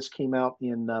 and this came out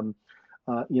in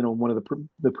one of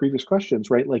the previous questions,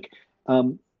 right? Like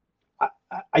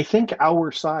I think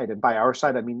our side, and by our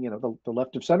side I mean the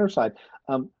left of center side,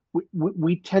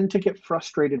 we tend to get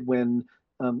frustrated when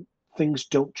things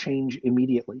don't change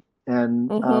immediately, and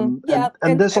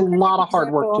there's a lot of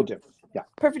hard work to do. Yeah,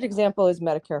 perfect example is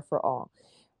Medicare for All,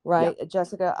 right? Yeah.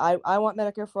 Jessica, I want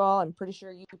Medicare for All. I'm pretty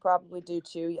sure you probably do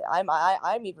too.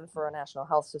 I'm even for a national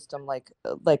health system, like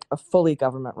a fully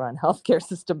government run healthcare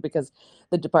system, because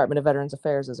the Department of Veterans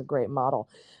Affairs is a great model.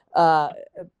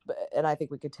 And I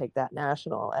think we could take that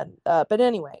national. And but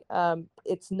anyway,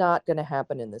 it's not going to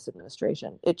happen in this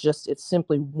administration. It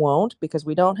simply won't, because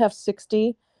we don't have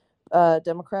 60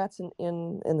 Democrats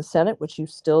in the Senate, which you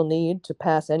still need to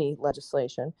pass any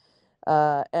legislation.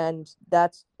 And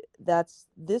that's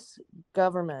this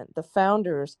government. The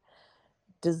founders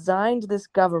designed this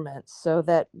government so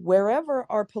that wherever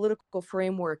our political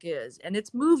framework is, and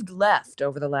it's moved left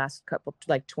over the last couple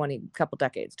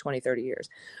decades, 20, 30 years,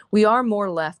 we are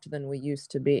more left than we used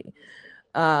to be.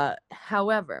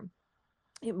 However,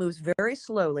 it moves very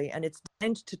slowly, and it's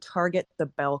designed to target the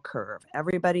bell curve,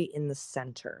 everybody in the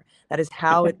center. That is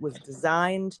how it was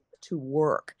designed to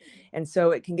work. And so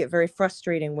it can get very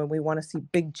frustrating when we want to see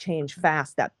big change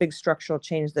fast, that big structural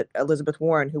change that Elizabeth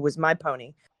Warren, who was my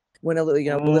pony, when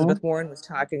Elizabeth Warren was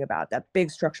talking about that big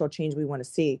structural change we want to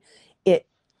see, it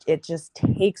just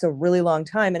takes a really long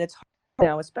time, and it's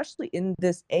now, especially in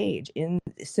this age,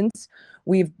 since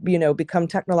we've become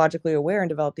technologically aware and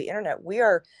developed the internet, we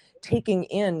are taking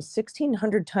in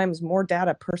 1,600 times more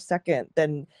data per second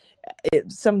than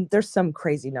there's some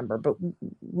crazy number, but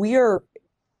we are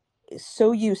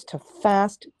so used to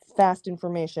fast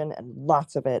information and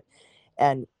lots of it,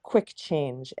 and quick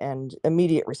change and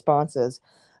immediate responses,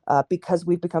 because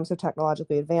we've become so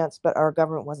technologically advanced, but our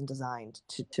government wasn't designed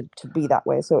to be that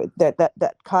way. So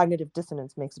that cognitive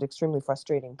dissonance makes it extremely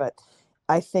frustrating. But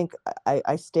I think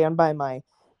I stand by my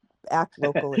act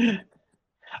locally.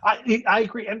 I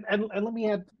agree, and let me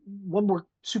add one more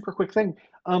super quick thing.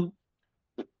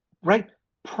 Right,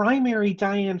 primary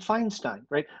Dianne Feinstein,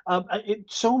 right?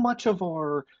 So much of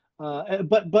our,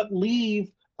 but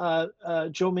leave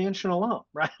Joe Manchin alone,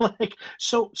 right? Like,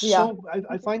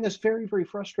 I find this very, very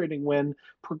frustrating when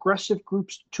progressive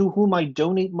groups to whom I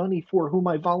donate money, for whom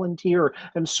I volunteer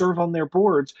and serve on their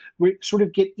boards, we sort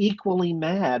of get equally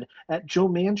mad at Joe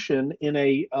Manchin in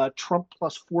a Trump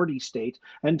plus 40 state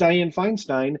and Dianne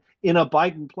Feinstein in a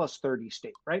Biden plus 30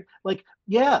 state, right? Like,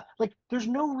 yeah, like there's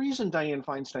no reason Dianne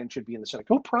Feinstein should be in the Senate.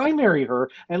 Go primary her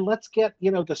and let's get,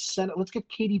 the Senate, let's get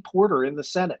Katie Porter in the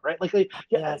Senate, right? Like,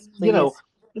 yes,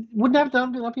 wouldn't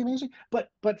that be amazing? But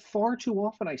far too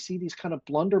often I see these kind of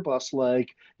blunderbuss, like,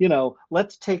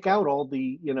 let's take out all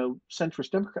the,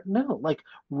 centrist Democrat. No, like,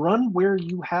 run where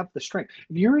you have the strength.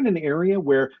 If you're in an area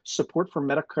where support for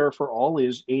Medicare for all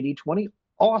is 80-20,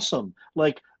 awesome.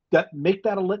 Like, make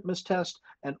that a litmus test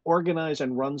and organize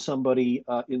and run somebody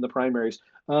in the primaries.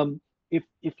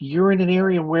 If you're in an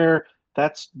area where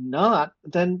that's not,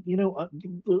 then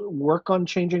work on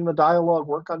changing the dialogue,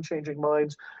 work on changing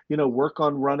minds, work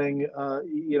on running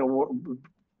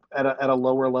at a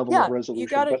lower level of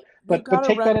resolution. But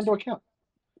take that into account.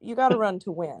 You got to run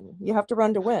to win. You have to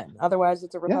run to win. Otherwise,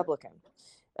 it's a Republican. Yeah.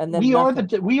 And then we are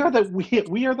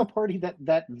the party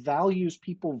that values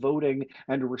people voting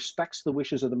and respects the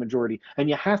wishes of the majority. And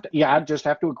you just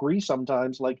have to agree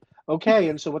sometimes, like, okay.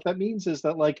 And so what that means is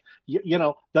that, like,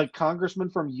 the congressman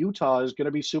from Utah is going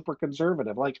to be super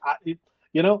conservative. Like,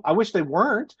 I wish they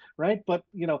weren't, right? But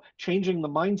changing the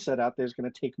mindset out there is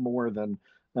going to take more than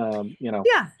one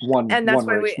and that's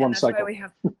race, one cycle.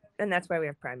 And that's why we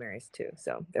have primaries too.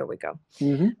 So there we go.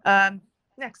 Mm-hmm.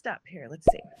 Next up here, let's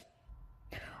see.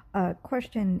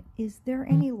 Question, is there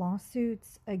any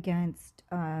lawsuits against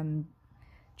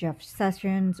Jeff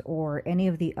Sessions or any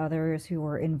of the others who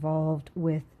were involved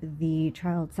with the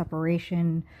child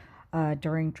separation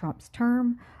during Trump's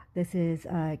term? This is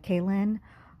Kaylin.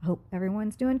 Hope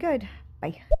everyone's doing good.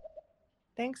 Bye.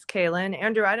 Thanks, Kaylin.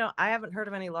 Andrew, I haven't heard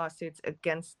of any lawsuits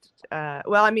against,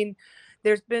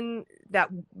 there's been that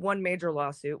one major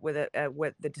lawsuit with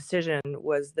the decision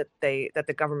was that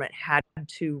the government had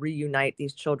to reunite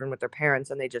these children with their parents,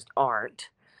 and they just aren't,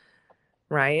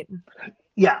 right?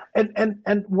 Yeah,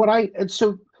 and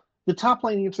so the top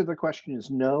line answer to the question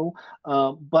is no,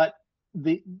 but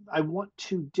I want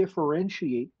to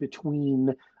differentiate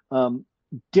between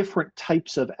different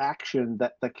types of action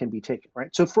that can be taken,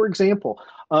 right? So, for example,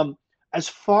 as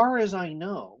far as I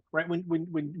know, right,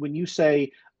 when you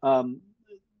say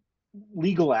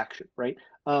legal action, right?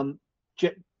 On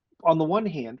the one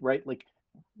hand, right, like,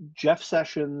 Jeff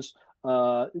Sessions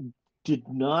did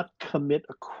not commit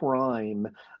a crime,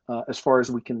 as far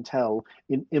as we can tell,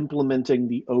 in implementing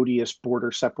the odious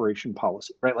border separation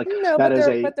policy, right? Like, no,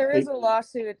 but there is a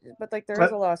lawsuit, but like there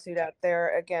is a lawsuit out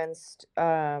there against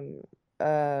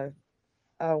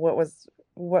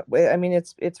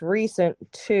it's recent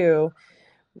too,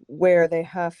 where they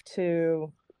have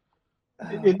to.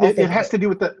 It has to do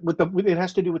with the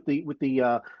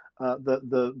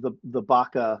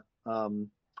BACA.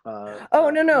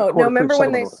 No. Remember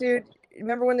when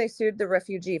they sued the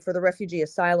refugee for the refugee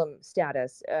asylum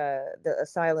status? The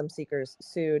asylum seekers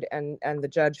sued, and the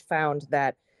judge found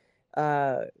that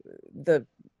the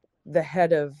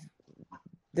head of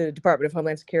the Department of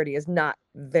Homeland Security is not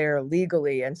there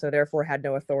legally, and so therefore had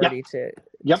no authority to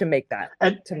make that.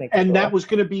 And that was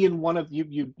going to be in one of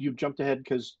you jumped ahead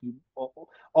because you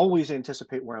always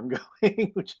anticipate where I'm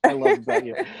going, which I love about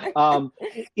you.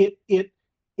 It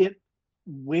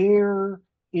where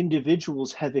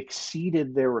individuals have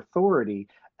exceeded their authority,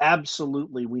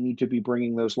 absolutely we need to be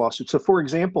bringing those lawsuits. So, for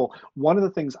example, one of the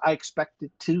things I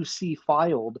expected to see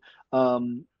filed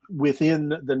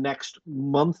within the next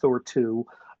month or two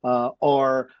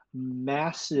are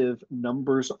massive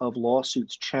numbers of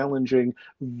lawsuits challenging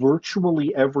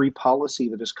virtually every policy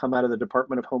that has come out of the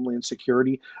Department of Homeland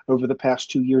Security over the past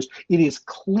 2 years. It is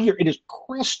clear, it is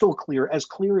crystal clear as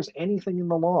anything in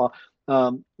the law,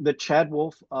 that Chad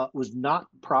Wolf was not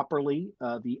properly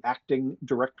the acting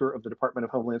director of the Department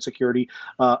of Homeland Security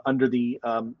under the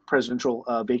Presidential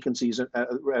Vacancies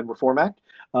and Reform Act,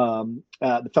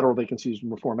 the Federal Vacancies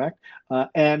and Reform Act.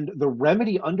 And the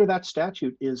remedy under that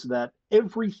statute is that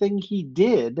everything he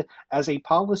did as a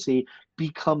policy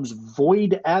becomes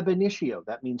void ab initio.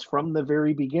 That means from the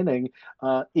very beginning,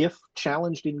 if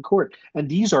challenged in court. And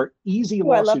these are easy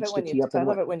lawsuits to tee up. I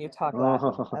love it when you talk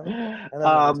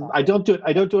Latin. I don't do it.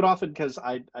 I don't do it often because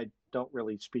I don't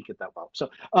really speak it that well. So,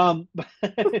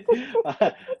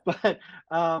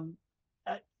 but I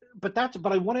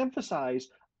want to emphasize,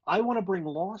 I want to bring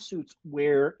lawsuits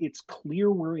where it's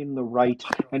clear we're in the right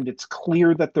and it's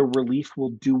clear that the relief will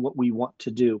do what we want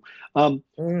to do.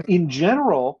 In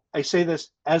general, I say this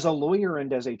as a lawyer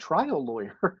and as a trial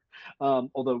lawyer,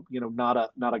 although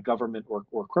not a government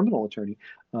or criminal attorney.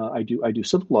 I do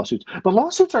civil lawsuits, but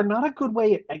lawsuits are not a good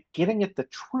way at getting at the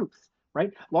truth.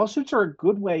 Right? Lawsuits are a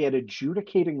good way at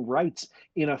adjudicating rights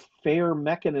in a fair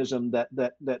mechanism that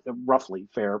roughly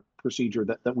fair procedure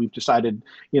that we've decided,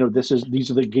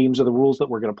 these are the games of the rules that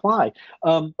we're going to apply.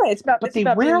 But they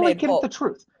rarely get at the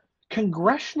truth.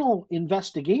 Congressional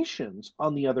investigations,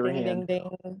 on the other hand,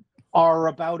 are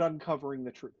about uncovering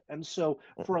the truth. And so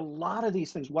for a lot of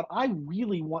these things, what I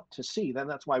really want to see, then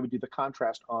that's why we do the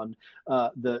contrast on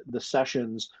the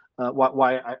Sessions,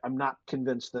 why I'm not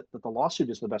convinced that the lawsuit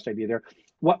is the best idea there.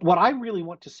 What I really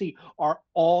want to see are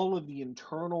all of the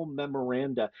internal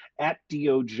memoranda at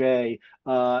DOJ,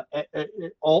 all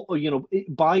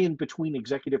by and between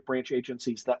executive branch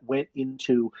agencies that went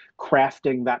into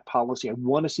crafting that policy. I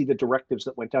want to see the directives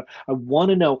that went down. I want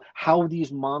to know how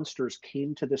these monsters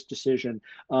came to this decision.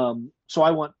 So I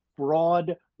want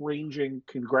broad-ranging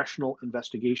congressional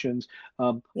investigations,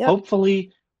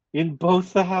 hopefully in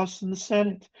both the House and the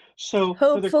Senate. So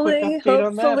for the quick update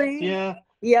on that,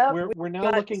 we're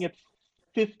now looking at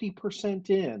 50%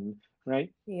 in, right?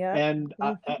 Yeah. And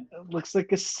looks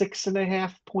like a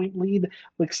 6.5 point lead.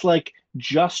 Looks like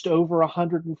just over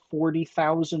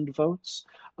 140,000 votes.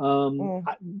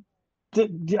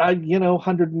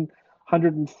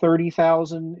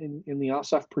 130,000 in the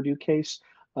Ossoff Purdue case.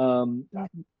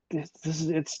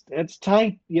 It's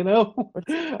tight,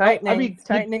 Tightening, I mean,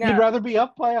 tightening you'd up. rather be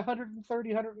up by 130,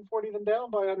 140 than down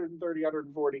by 130,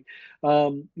 140.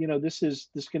 This is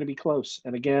going to be close.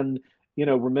 And again,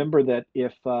 remember that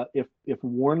if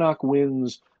Warnock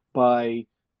wins by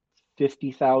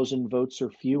 50,000 votes or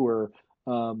fewer,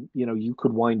 you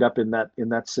could wind up in that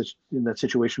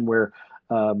situation where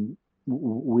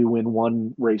we win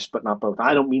one race but not both.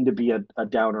 I don't mean to be a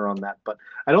downer on that, but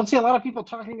I don't see a lot of people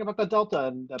talking about the Delta,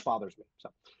 and that bothers me. So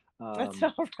that's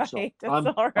all right. So that's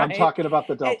all right. I'm talking about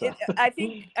the Delta. I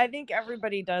think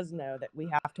everybody does know that we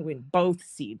have to win both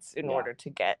seats in order to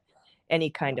get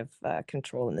any kind of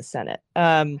control in the Senate.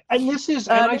 And this is,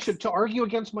 and I should, to argue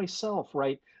against myself,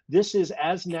 right? This is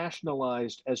as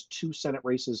nationalized as two Senate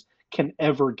races can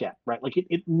ever get, right? Like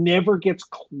it never gets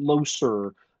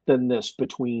closer than this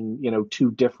between two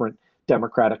different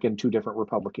Democratic and two different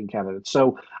Republican candidates.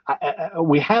 So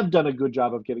we have done a good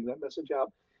job of getting that message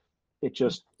out. It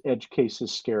just, edge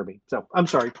cases scare me. So I'm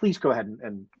sorry. Please go ahead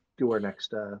and do our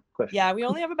next question. Yeah, we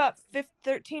only have about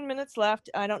 13 minutes left.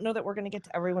 I don't know that we're going to get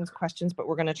to everyone's questions, but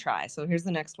we're going to try. So here's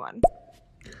the next one.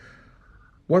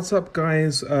 What's up,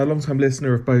 guys? Long-time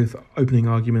listener of both Opening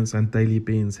Arguments and Daily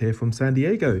Beans here from San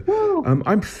Diego.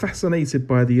 I'm fascinated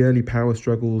by the early power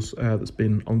struggles that's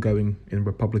been ongoing in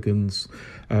Republicans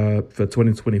for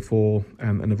 2024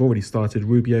 and have already started.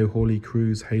 Rubio, Hawley,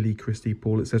 Cruz, Haley, Christie,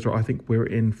 Paul, etc. I think we're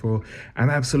in for an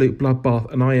absolute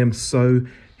bloodbath, and I am so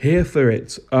here for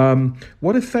it.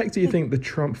 What effect do you think the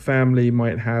Trump family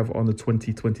might have on the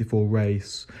 2024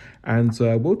 race? And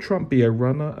will Trump be a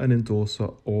runner, an endorser,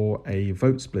 or a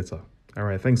vote splitter? All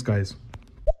right, thanks, guys.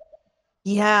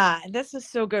 Yeah, this is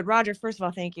so good. Roger, first of all,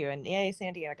 thank you. And yay,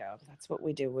 San Diego. That's what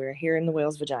we do. We're here in the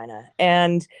whale's vagina.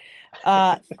 And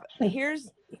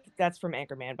that's from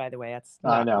Anchorman, by the way. That's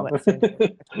I know.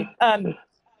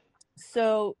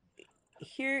 So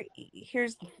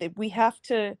here's we have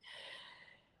to.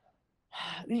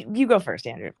 You go first,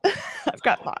 Andrew. I've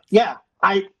got thoughts. Yeah,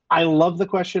 I love the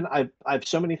question. I have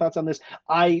so many thoughts on this.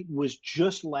 I was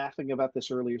just laughing about this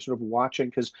earlier, sort of watching,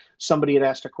 because somebody had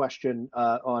asked a question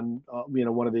on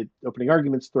one of the Opening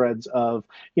Arguments threads of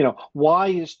why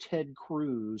is Ted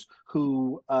Cruz,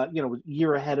 who was a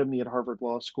year ahead of me at Harvard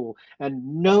Law School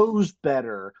and knows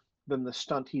better than the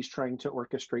stunt he's trying to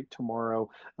orchestrate tomorrow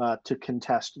to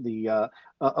contest the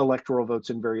electoral votes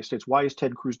in various states. Why is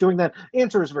Ted Cruz doing that?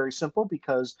 Answer is very simple,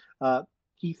 because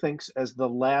he thinks as the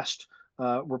last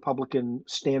Republican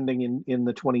standing in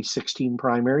the 2016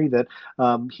 primary, that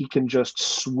he can just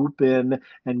swoop in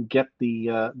and get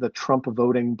the Trump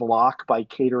voting bloc by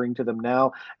catering to them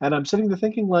now. And I'm sitting there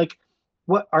thinking, like,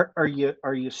 what are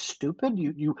you stupid?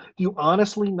 Do you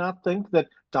honestly not think that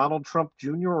Donald Trump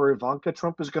Jr. or Ivanka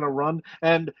Trump is going to run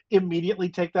and immediately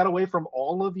take that away from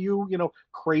all of you,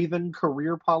 craven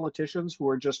career politicians who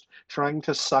are just trying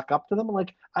to suck up to them?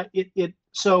 Like,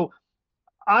 so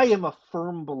I am a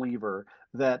firm believer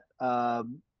that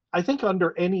I think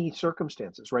under any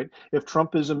circumstances, right, if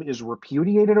Trumpism is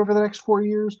repudiated over the next 4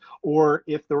 years, or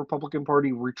if the Republican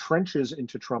Party retrenches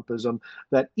into Trumpism,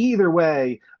 that either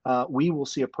way, we will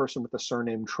see a person with the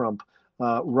surname Trump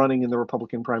running in the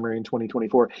Republican primary in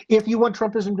 2024. If you want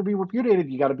Trumpism to be repudiated,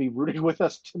 you got to be rooting with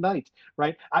us tonight,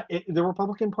 right? The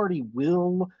Republican Party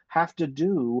will have to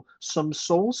do some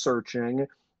soul searching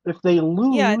if they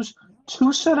lose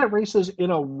 2 Senate races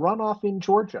in a runoff in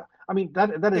Georgia. I mean, that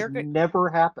has never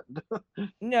happened.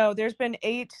 No, there's been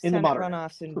 8 Senate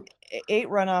runoffs and 8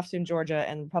 runoffs in Georgia,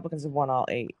 and Republicans have won all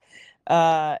 8.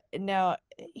 Now,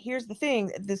 here's the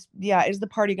thing: is the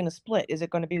party going to split? Is it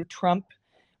going to be Trump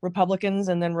Republicans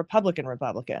and then Republican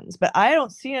Republicans? But I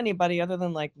don't see anybody other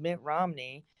than like Mitt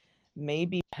Romney,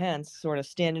 maybe Pence, sort of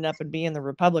standing up and being the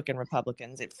Republican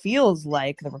Republicans. It feels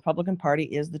like the Republican Party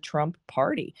is the Trump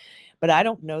party, but I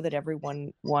don't know that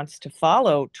everyone wants to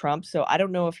follow Trump. So I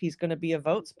don't know if he's going to be a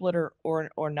vote splitter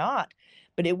or not,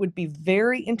 but it would be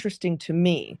very interesting to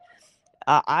me.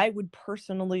 I would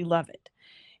personally love it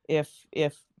if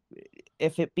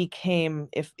it became,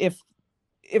 if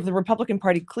the Republican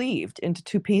Party cleaved into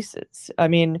 2 pieces. I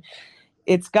mean,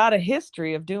 it's got a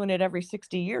history of doing it every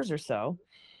 60 years or so.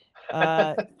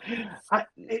 What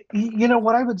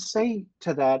I would say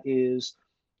to that is,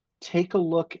 take a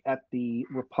look at the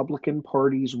Republican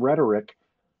Party's rhetoric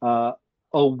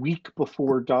a week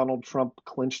before Donald Trump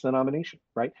clinched the nomination,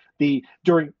 right?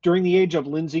 During the age of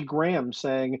Lindsey Graham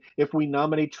saying, if we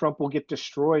nominate Trump, we'll get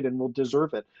destroyed and we'll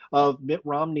deserve it, of Mitt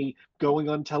Romney going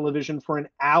on television for an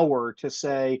hour to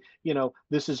say,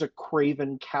 this is a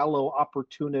craven, callow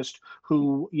opportunist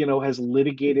who, has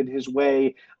litigated his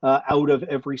way out of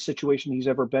every situation he's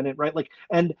ever been in, right? Like,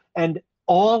 and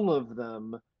all of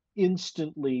them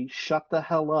instantly shut the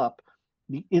hell up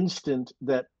the instant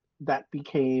that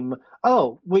became,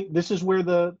 oh wait, this is where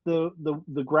the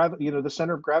gravity, the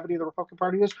center of gravity of the Republican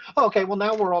Party is. Oh, okay, well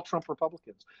now we're all Trump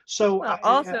Republicans. So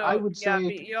I would say,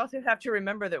 you also have to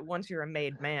remember that once you're a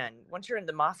made man, once you're in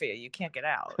the mafia, you can't get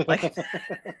out. Like,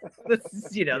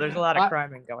 there's a lot of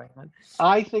crime going on.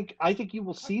 I think you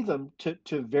will see them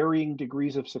to varying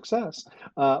degrees of success,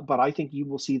 but I think you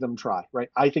will see them try, right?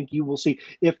 I think you will see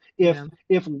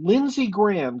if Lindsey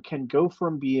Graham can go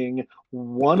from being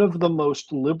one of the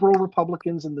most liberal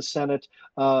Republicans in the Senate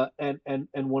and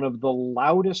one of the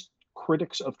loudest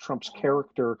critics of Trump's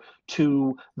character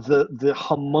to the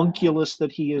homunculus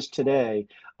that he is today,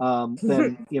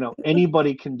 then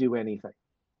anybody can do anything.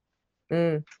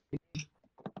 All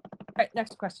right,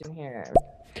 next question here.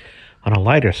 On a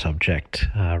lighter subject,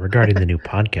 regarding the new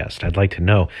podcast, I'd like to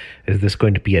know, is this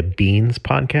going to be a Beans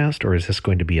podcast or is this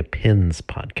going to be a Pins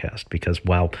podcast? Because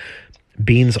while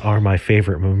Beans are my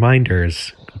favorite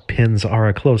reminders, Pins are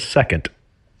a close second.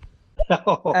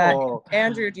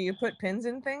 Andrew, do you put pins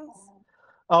in things?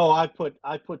 Oh, I put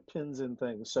pins in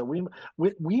things. So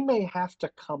we may have to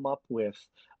come up with,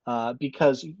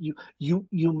 because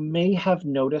you may have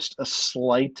noticed a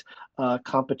slight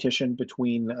competition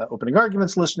between Opening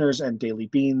Arguments listeners and Daily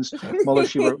Beans Mueller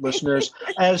She Wrote listeners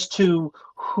as to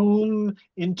whom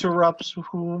interrupts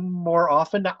whom more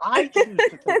often. Now, I choose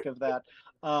to think of that.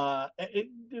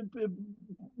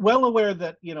 Well aware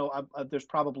that there's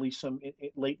probably some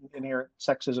latent inherent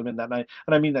sexism in that, and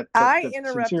I mean that. I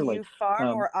interrupt sincerely. You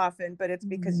far more often, but it's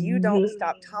because you don't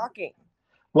stop talking.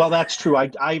 Well, that's true.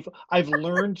 I've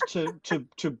learned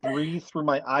to breathe through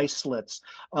my eye slits.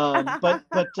 But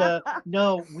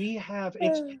no, we have.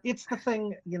 It's the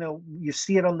thing. You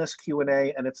see it on this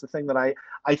Q&A, and it's the thing that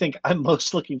I think I'm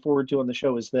most looking forward to on the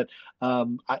show is that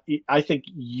I think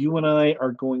you and I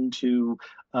are going to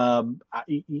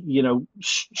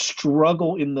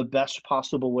struggle in the best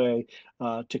possible way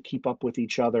to keep up with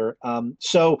each other.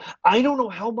 So I don't know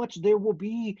how much I will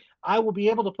be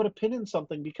able to put a pin in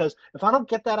something, because if I don't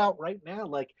get that out right now,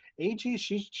 like AG,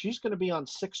 she's going to be on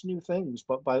 6 new things,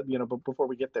 but before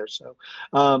we get there. So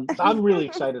I'm really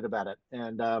excited about it,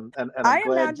 and I'm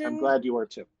glad you are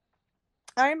too.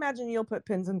 I imagine you'll put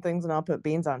pins in things and I'll put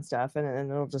beans on stuff,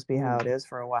 and it'll just be how it is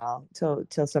for a while till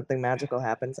something magical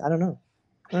happens. I don't know.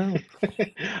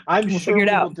 I'm sure we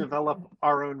will develop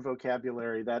our own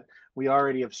vocabulary that we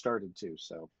already have started to.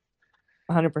 So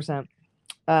 100%.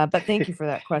 But thank you for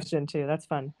that question too. That's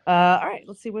fun. All right,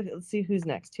 let's see who's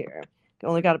next here.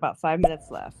 Only got about 5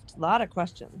 minutes left. A lot of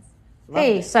questions.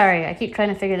 Hey, sorry, I keep trying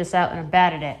to figure this out and I'm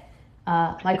bad at it.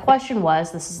 My question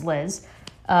was, this is Liz,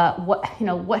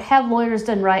 what have lawyers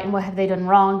done right and what have they done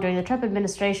wrong during the Trump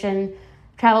administration?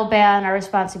 Travel ban, our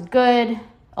response seemed good.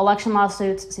 Election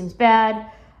lawsuits seems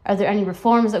bad. Are there any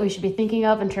reforms that we should be thinking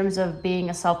of in terms of being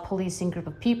a self-policing group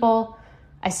of people?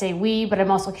 I say we, but I'm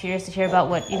also curious to hear about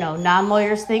what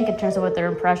non-lawyers think in terms of what their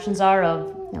impressions are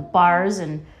of bars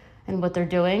and what they're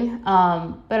doing.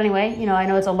 But anyway, I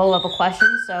know it's a low-level question,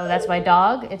 so that's my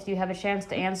dog. If you have a chance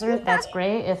to answer it, that's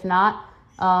great. If not,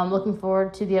 looking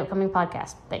forward to the upcoming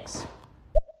podcast. Thanks.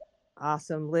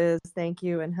 Awesome, Liz. Thank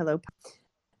you, and hello.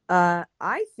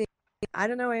 I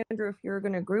don't know, Andrew, if you're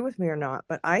going to agree with me or not,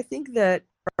 but I think that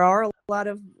there are a lot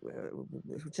of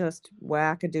just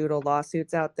wackadoodle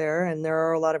lawsuits out there, and there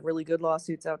are a lot of really good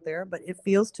lawsuits out there, but it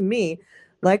feels to me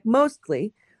like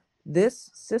mostly this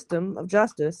system of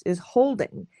justice is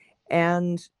holding,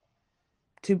 and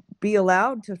to be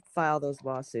allowed to file those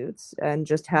lawsuits and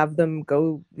just have them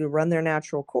go run their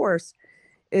natural course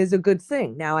is a good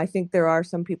thing. Now, I think there are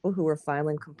some people who are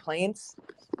filing complaints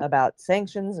about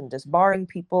sanctions and disbarring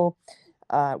people,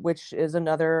 which is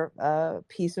another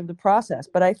piece of the process.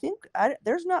 But I think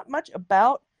there's not much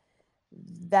about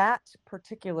that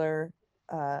particular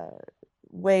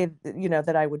way,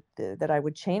 that I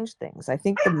would change things. I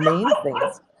think the main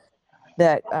things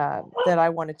that I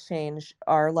want to change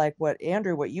are like what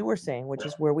you were saying, which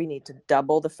is where we need to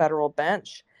double the federal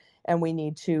bench, and we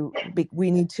need to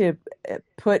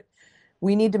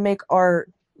make our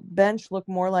bench look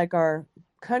more like our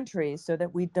country, so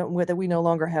that we no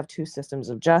longer have two systems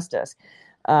of justice.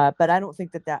 But I don't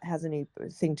think that has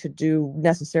anything to do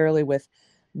necessarily with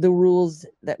the rules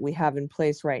that we have in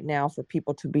place right now for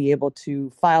people to be able to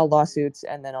file lawsuits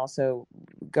and then also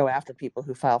go after people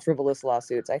who file frivolous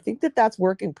lawsuits. I think that that's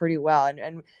working pretty well,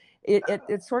 and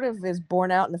it sort of is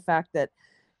borne out in the fact that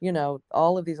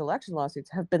all of these election lawsuits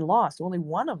have been lost. Only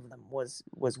one of them was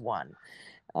won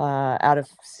out of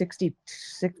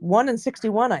 61 and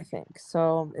 61, I think.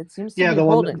 So it seems to be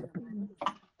holding.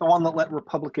 The one that let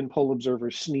Republican poll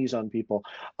observers sneeze on people.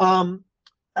 I'm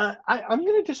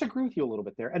going to disagree with you a little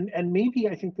bit there, and maybe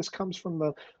I think this comes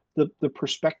from the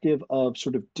perspective of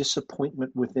sort of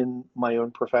disappointment within my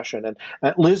own profession. And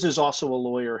Liz is also a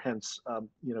lawyer, hence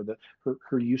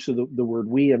her use of the word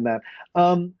 "we" in that.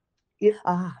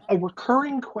 A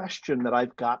recurring question that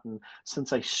I've gotten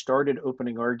since I started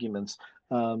opening arguments,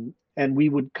 and we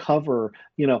would cover,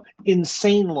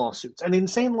 insane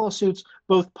lawsuits,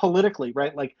 both politically,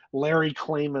 right, like Larry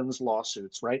Klayman's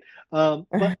lawsuits, right,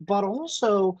 but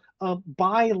also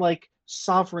by like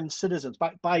sovereign citizens,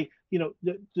 by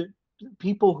the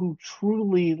people who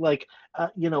truly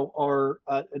are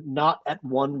not at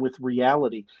one with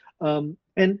reality.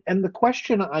 And the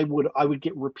question I would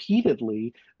get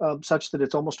repeatedly, such that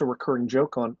it's almost a recurring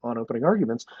joke on opening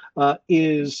arguments,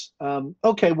 is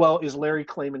okay, well, is Larry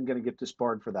Klayman going to get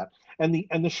disbarred for that? And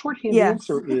the shorthand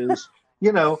answer is,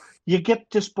 you get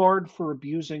disbarred for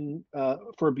abusing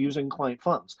client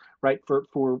funds, right?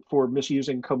 For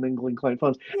misusing, commingling client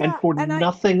funds, and for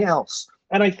nothing else.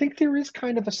 And I think there is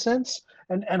kind of a sense,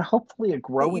 and hopefully a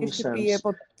growing sense, that you should be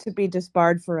able to be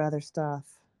disbarred for other stuff.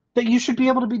 That you should be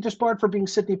able to be disbarred for being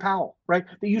Sidney Powell, right?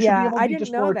 That you should be able to be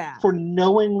disbarred for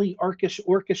knowingly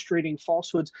orchestrating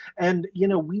falsehoods. And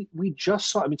we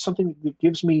just saw. I mean, something that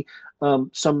gives me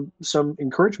some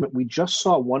encouragement. We just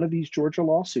saw one of these Georgia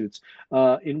lawsuits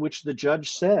in which the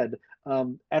judge said,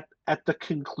 at the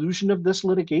conclusion of this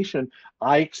litigation,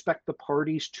 I expect the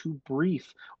parties to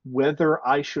brief whether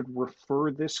I should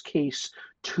refer this case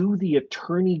to the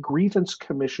Attorney Grievance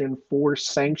Commission for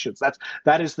sanctions.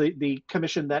 That is the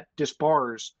commission that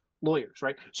disbars lawyers,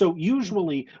 right? So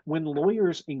usually when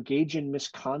lawyers engage in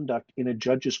misconduct in a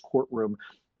judge's courtroom,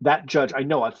 that judge, I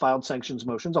know I've filed sanctions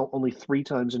motions only 3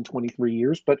 times in 23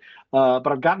 years, but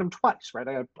I've gotten them twice, right?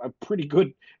 I have a pretty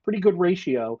good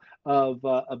ratio of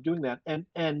doing that.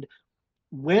 And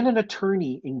when an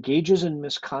attorney engages in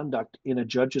misconduct in a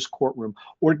judge's courtroom,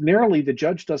 ordinarily the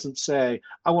judge doesn't say,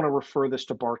 I want to refer this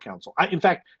to bar counsel. I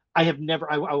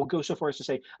will go so far as to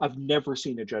say I've never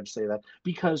seen a judge say that,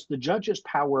 because the judge's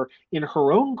power in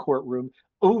her own courtroom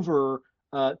over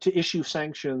to issue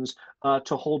sanctions,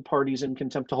 to hold parties in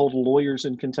contempt, to hold lawyers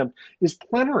in contempt, is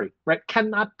plenary, right?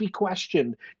 Cannot be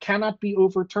questioned, cannot be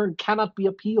overturned, cannot be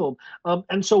appealed.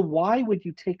 And so why would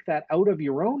you take that out of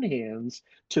your own hands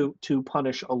to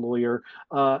punish a lawyer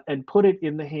and put it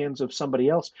in the hands of somebody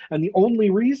else? And the only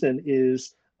reason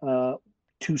is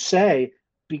to say,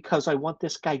 because I want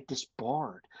this guy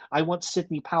disbarred. I want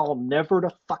Sidney Powell never to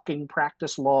fucking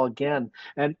practice law again.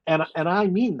 And I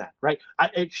mean that, right?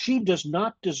 She does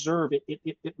not deserve it.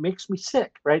 It makes me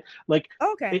sick, right? Like,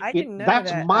 Okay, I didn't know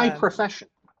that's that. my profession.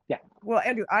 Yeah. Well,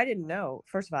 Andrew, I didn't know.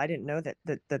 First of all, I didn't know that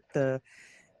the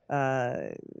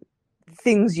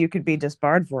things you could be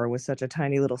disbarred for was such a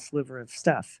tiny little sliver of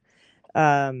stuff.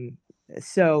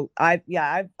 So I've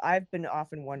been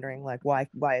often wondering, like, why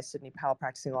is Sidney Powell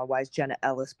practicing law? Why is Jenna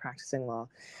Ellis practicing law?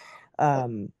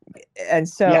 And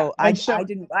so I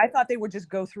thought they would just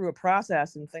go through a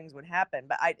process and things would happen.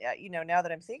 But now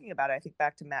that I'm thinking about it, I think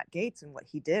back to Matt Gaetz and what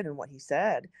he did and what he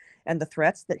said and the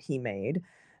threats that he made,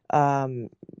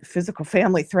 physical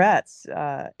family threats,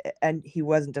 and he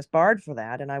wasn't disbarred for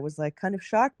that. And I was like kind of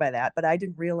shocked by that, but I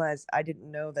didn't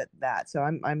know that. So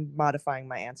I'm modifying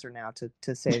my answer now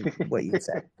to say what you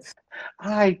said.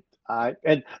 And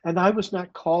I was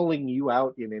not calling you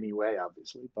out in any way,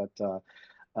 obviously, but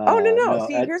oh no.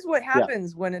 See, here's what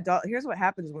happens when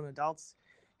adults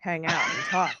hang out and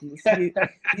talk. You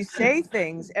say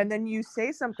things, and then you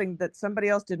say something that somebody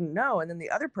else didn't know, and then the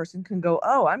other person can go,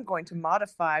 oh, I'm going to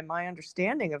modify my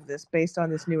understanding of this based on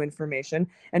this new information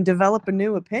and develop a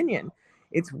new opinion.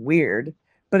 It's weird,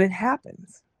 but it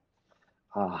happens.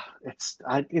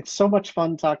 It's so much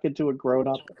fun talking to a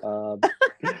grown-up.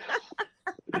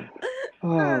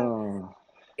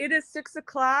 It is 6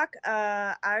 o'clock.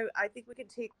 I think we could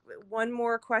take one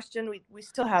more question. We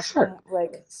still have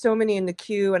so many in the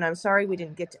queue, and I'm sorry we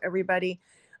didn't get to everybody.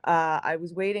 I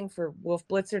was waiting for Wolf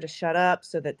Blitzer to shut up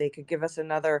so that they could give us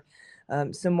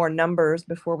some more numbers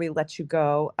before we let you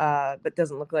go. But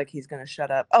doesn't look like he's going to shut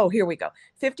up. Oh, here we go.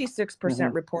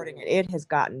 56% reporting it. It has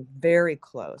gotten very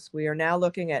close. We are now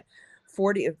looking at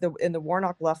 40 in the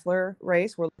Warnock-Loeffler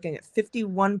race. We're looking at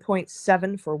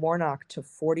 51.7 for Warnock to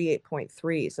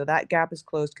 48.3. So that gap is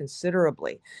closed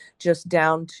considerably, just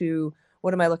down to,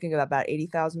 what am I looking at, about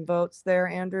 80,000 votes there,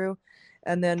 Andrew?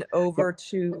 And then over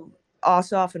to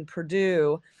Ossoff and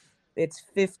Perdue, it's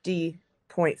 50.5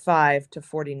 to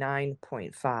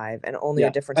 49.5, and only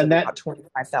a difference of about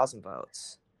 25,000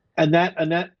 votes. And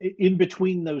that in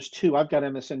between those two, I've got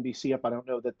MSNBC up. I don't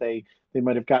know that they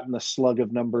might have gotten the slug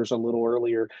of numbers a little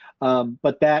earlier,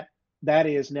 but that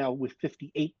is now with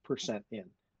 58% in,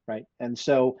 right? And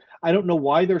so I don't know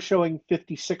why they're showing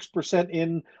 56%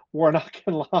 in Warnock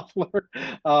and Loeffler.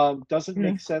 Doesn't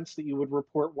make sense that you would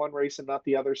report one race and not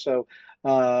the other. So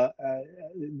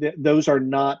those are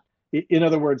not. In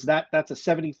other words, that's a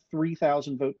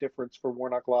 73,000 vote difference for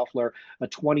Warnock Loeffler, a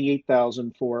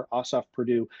 28,000 for Ossoff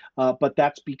Perdue, but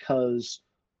that's because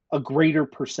a greater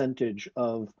percentage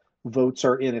of votes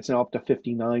are in. It's now up to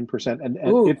 59%, and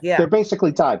they're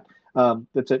basically tied.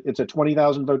 It's a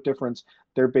 20,000 vote difference.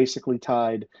 They're basically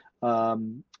tied. Now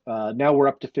we're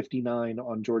up to 59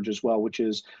 on Georgia as well, which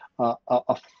is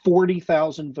a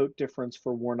 40,000 vote difference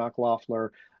for Warnock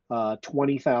Loeffler,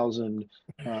 20,000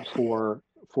 for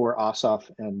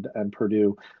Ossoff and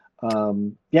Perdue.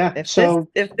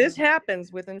 If this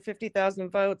happens within 50,000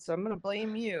 votes, I'm going to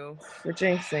blame you for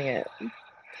jinxing it.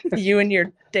 You and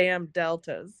your damn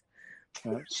deltas.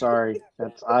 Sorry,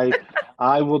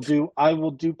 I will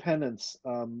do penance.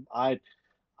 I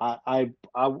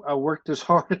worked as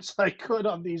hard as I could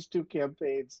on these two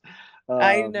campaigns.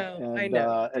 I know.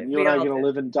 And you and I are going to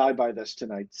live and die by this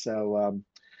tonight. So.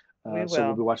 We will. So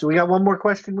we'll be watching. We got one more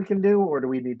question we can do, or do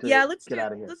we need to get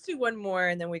out of here? Let's do one more,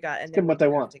 and then give them what they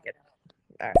want.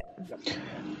 All right.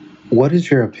 What is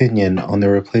your opinion on the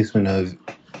replacement of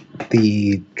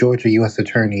the Georgia U.S.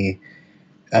 Attorney,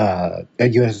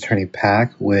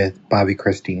 PAC with Bobby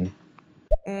Christine?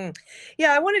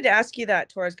 Yeah, I wanted to ask you that,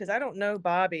 Torres, because I don't know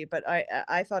Bobby, but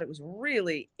I thought it was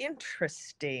really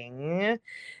interesting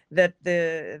that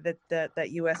that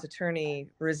U.S. attorney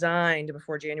resigned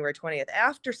before January 20th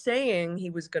after saying he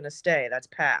was going to stay. That's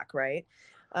PAC, right?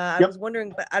 I was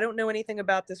wondering, but I don't know anything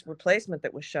about this replacement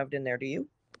that was shoved in there. Do you?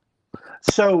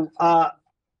 So,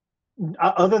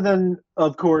 other than,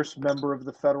 of course, member of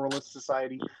the Federalist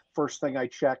Society, first thing I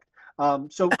checked.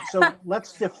 So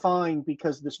let's define,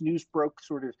 because this news broke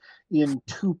sort of in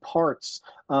two parts.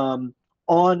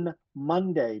 On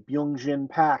Monday, Byung-Jin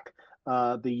Pak,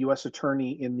 the U.S.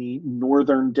 attorney in the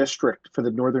Northern District, for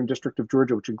the Northern District of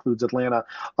Georgia, which includes Atlanta,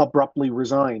 abruptly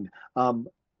resigned.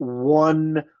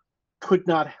 One could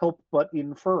not help but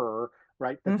infer,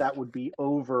 right, that would be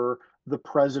over the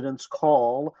president's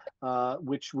call,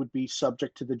 which would be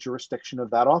subject to the jurisdiction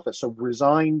of that office. So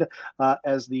resigned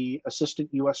as the assistant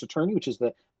U.S. attorney, which is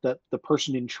the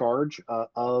person in charge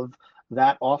of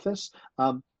that office.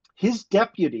 His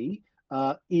deputy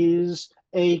is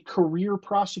a career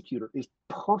prosecutor is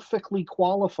perfectly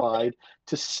qualified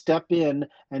to step in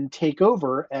and take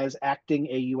over as acting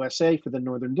AUSA for the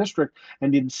Northern District.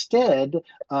 And instead,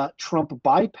 Trump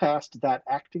bypassed that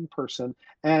acting person.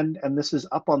 And this is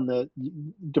up on the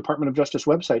Department of Justice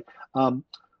website.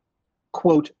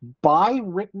 Quote, by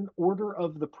written order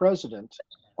of the president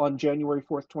on January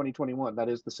 4th, 2021, that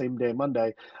is the same day,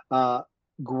 Monday,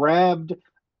 grabbed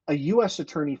a U.S.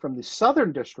 attorney from the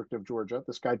Southern District of Georgia,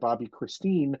 this guy Bobby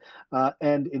Christine,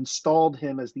 and installed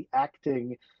him as the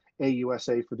acting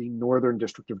AUSA for the Northern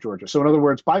District of Georgia. So in other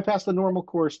words, bypass the normal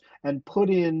course and put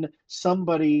in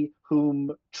somebody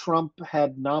whom Trump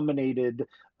had nominated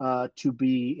to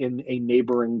be in a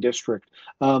neighboring district.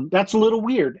 That's a little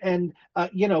weird. And,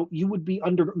 you would be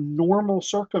under normal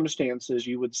circumstances,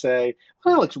 you would say,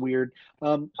 well, it's weird.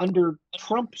 Under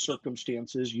Trump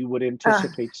circumstances, you would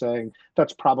anticipate saying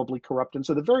that's probably corrupt. And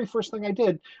so the very first thing I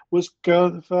did was go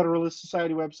to the Federalist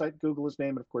Society website, Google his name,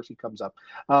 and of course he comes up.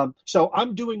 So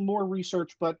I'm doing more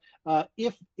research, but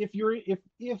if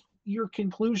your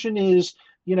conclusion is,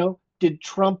 did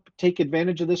Trump take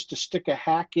advantage of this to stick a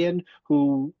hack in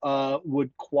who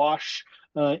would quash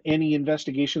any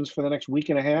investigations for the next week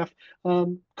and a half?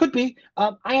 Could be.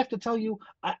 I have to tell you,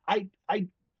 I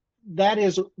that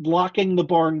is locking the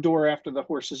barn door after the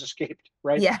horses escaped,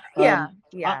 right? Yeah.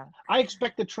 I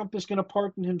expect that Trump is going to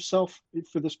pardon himself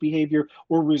for this behavior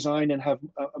or resign and have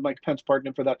Mike Pence pardon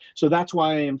him for that. So that's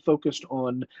why I am focused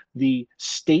on the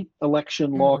state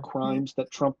election law crimes that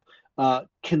Trump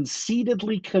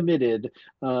conceitedly committed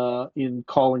in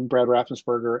calling Brad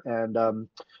Raffensperger and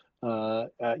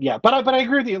but I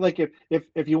agree with you. Like if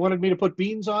you wanted me to put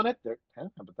beans on it,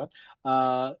 how about that?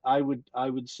 I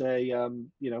would say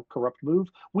corrupt move.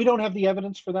 We don't have the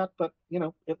evidence for that, but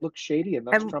it looks shady, and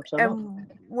that's Trump's MO. And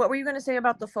what were you going to say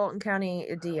about the Fulton County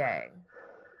DA?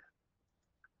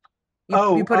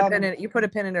 You put a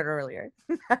pin in it earlier.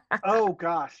 Oh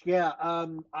gosh, yeah.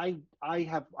 I've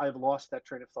lost that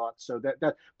train of thought. So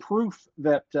that proof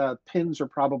that pins are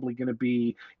probably going to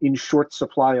be in short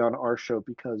supply on our show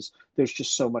because there's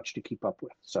just so much to keep up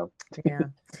with. So yeah,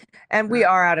 and we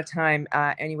are out of time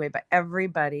anyway. But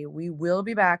everybody, we will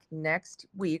be back next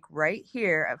week right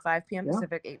here at 5 p.m.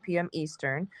 Pacific, 8 p.m.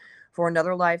 Eastern, for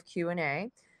another live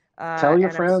Q&A. Tell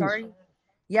your friends. I'm sorry.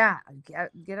 Yeah,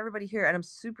 get everybody here. And I'm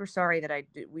super sorry that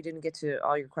we didn't get to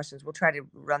all your questions. We'll try to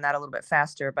run that a little bit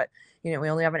faster, but we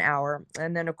only have an hour.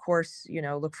 And then of course,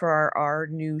 look for our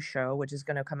new show, which is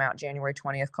going to come out January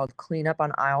 20th, called Cleanup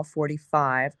on Aisle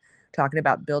 45, talking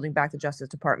about building back the Justice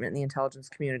Department and the intelligence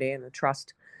community and the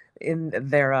trust in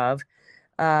thereof.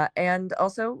 And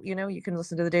also, you can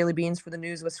listen to the Daily Beans for the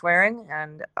news with swearing.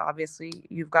 And obviously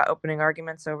you've got opening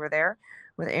arguments over there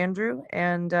with Andrew.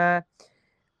 And,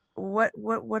 what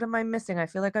am I missing? I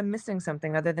feel like I'm missing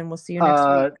something other than we'll see you next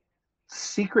week.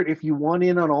 Secret, if you want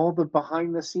in on all the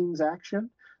behind the scenes action,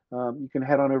 you can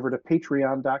head on over to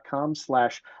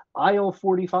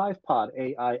patreon.com/aisle45pod,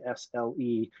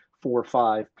 AISLE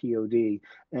 45POD.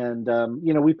 And,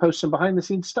 we post some behind the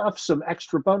scenes stuff, some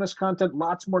extra bonus content,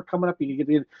 lots more coming up. You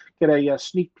can get a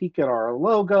sneak peek at our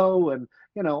logo and,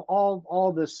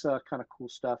 all this kind of cool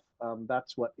stuff.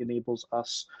 That's what enables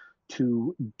us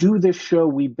to do this show.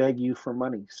 We beg you for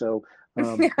money. So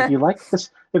if you like this,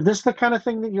 if this is the kind of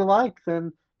thing that you like,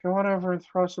 then go on over and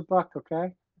throw us a buck,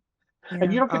 okay? Yeah,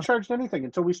 and you don't get charged anything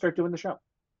until we start doing the show.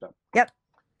 So. Yep,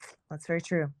 that's very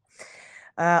true.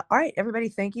 All right, everybody,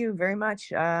 thank you very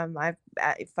much.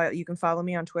 You can follow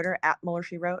me on Twitter at Mueller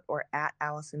She Wrote or at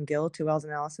Allison Gill, 2 L's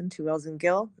in Allison, 2 L's in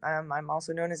Gill. I'm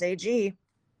also known as AG.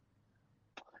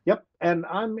 Yep, and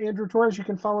I'm Andrew Torres. You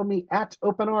can follow me at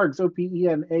OpenArgs,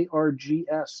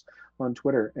 OPENARGS on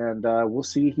Twitter, and we'll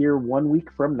see you here 1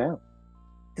 week from now.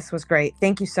 This was great.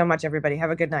 Thank you so much, everybody.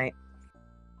 Have a good night.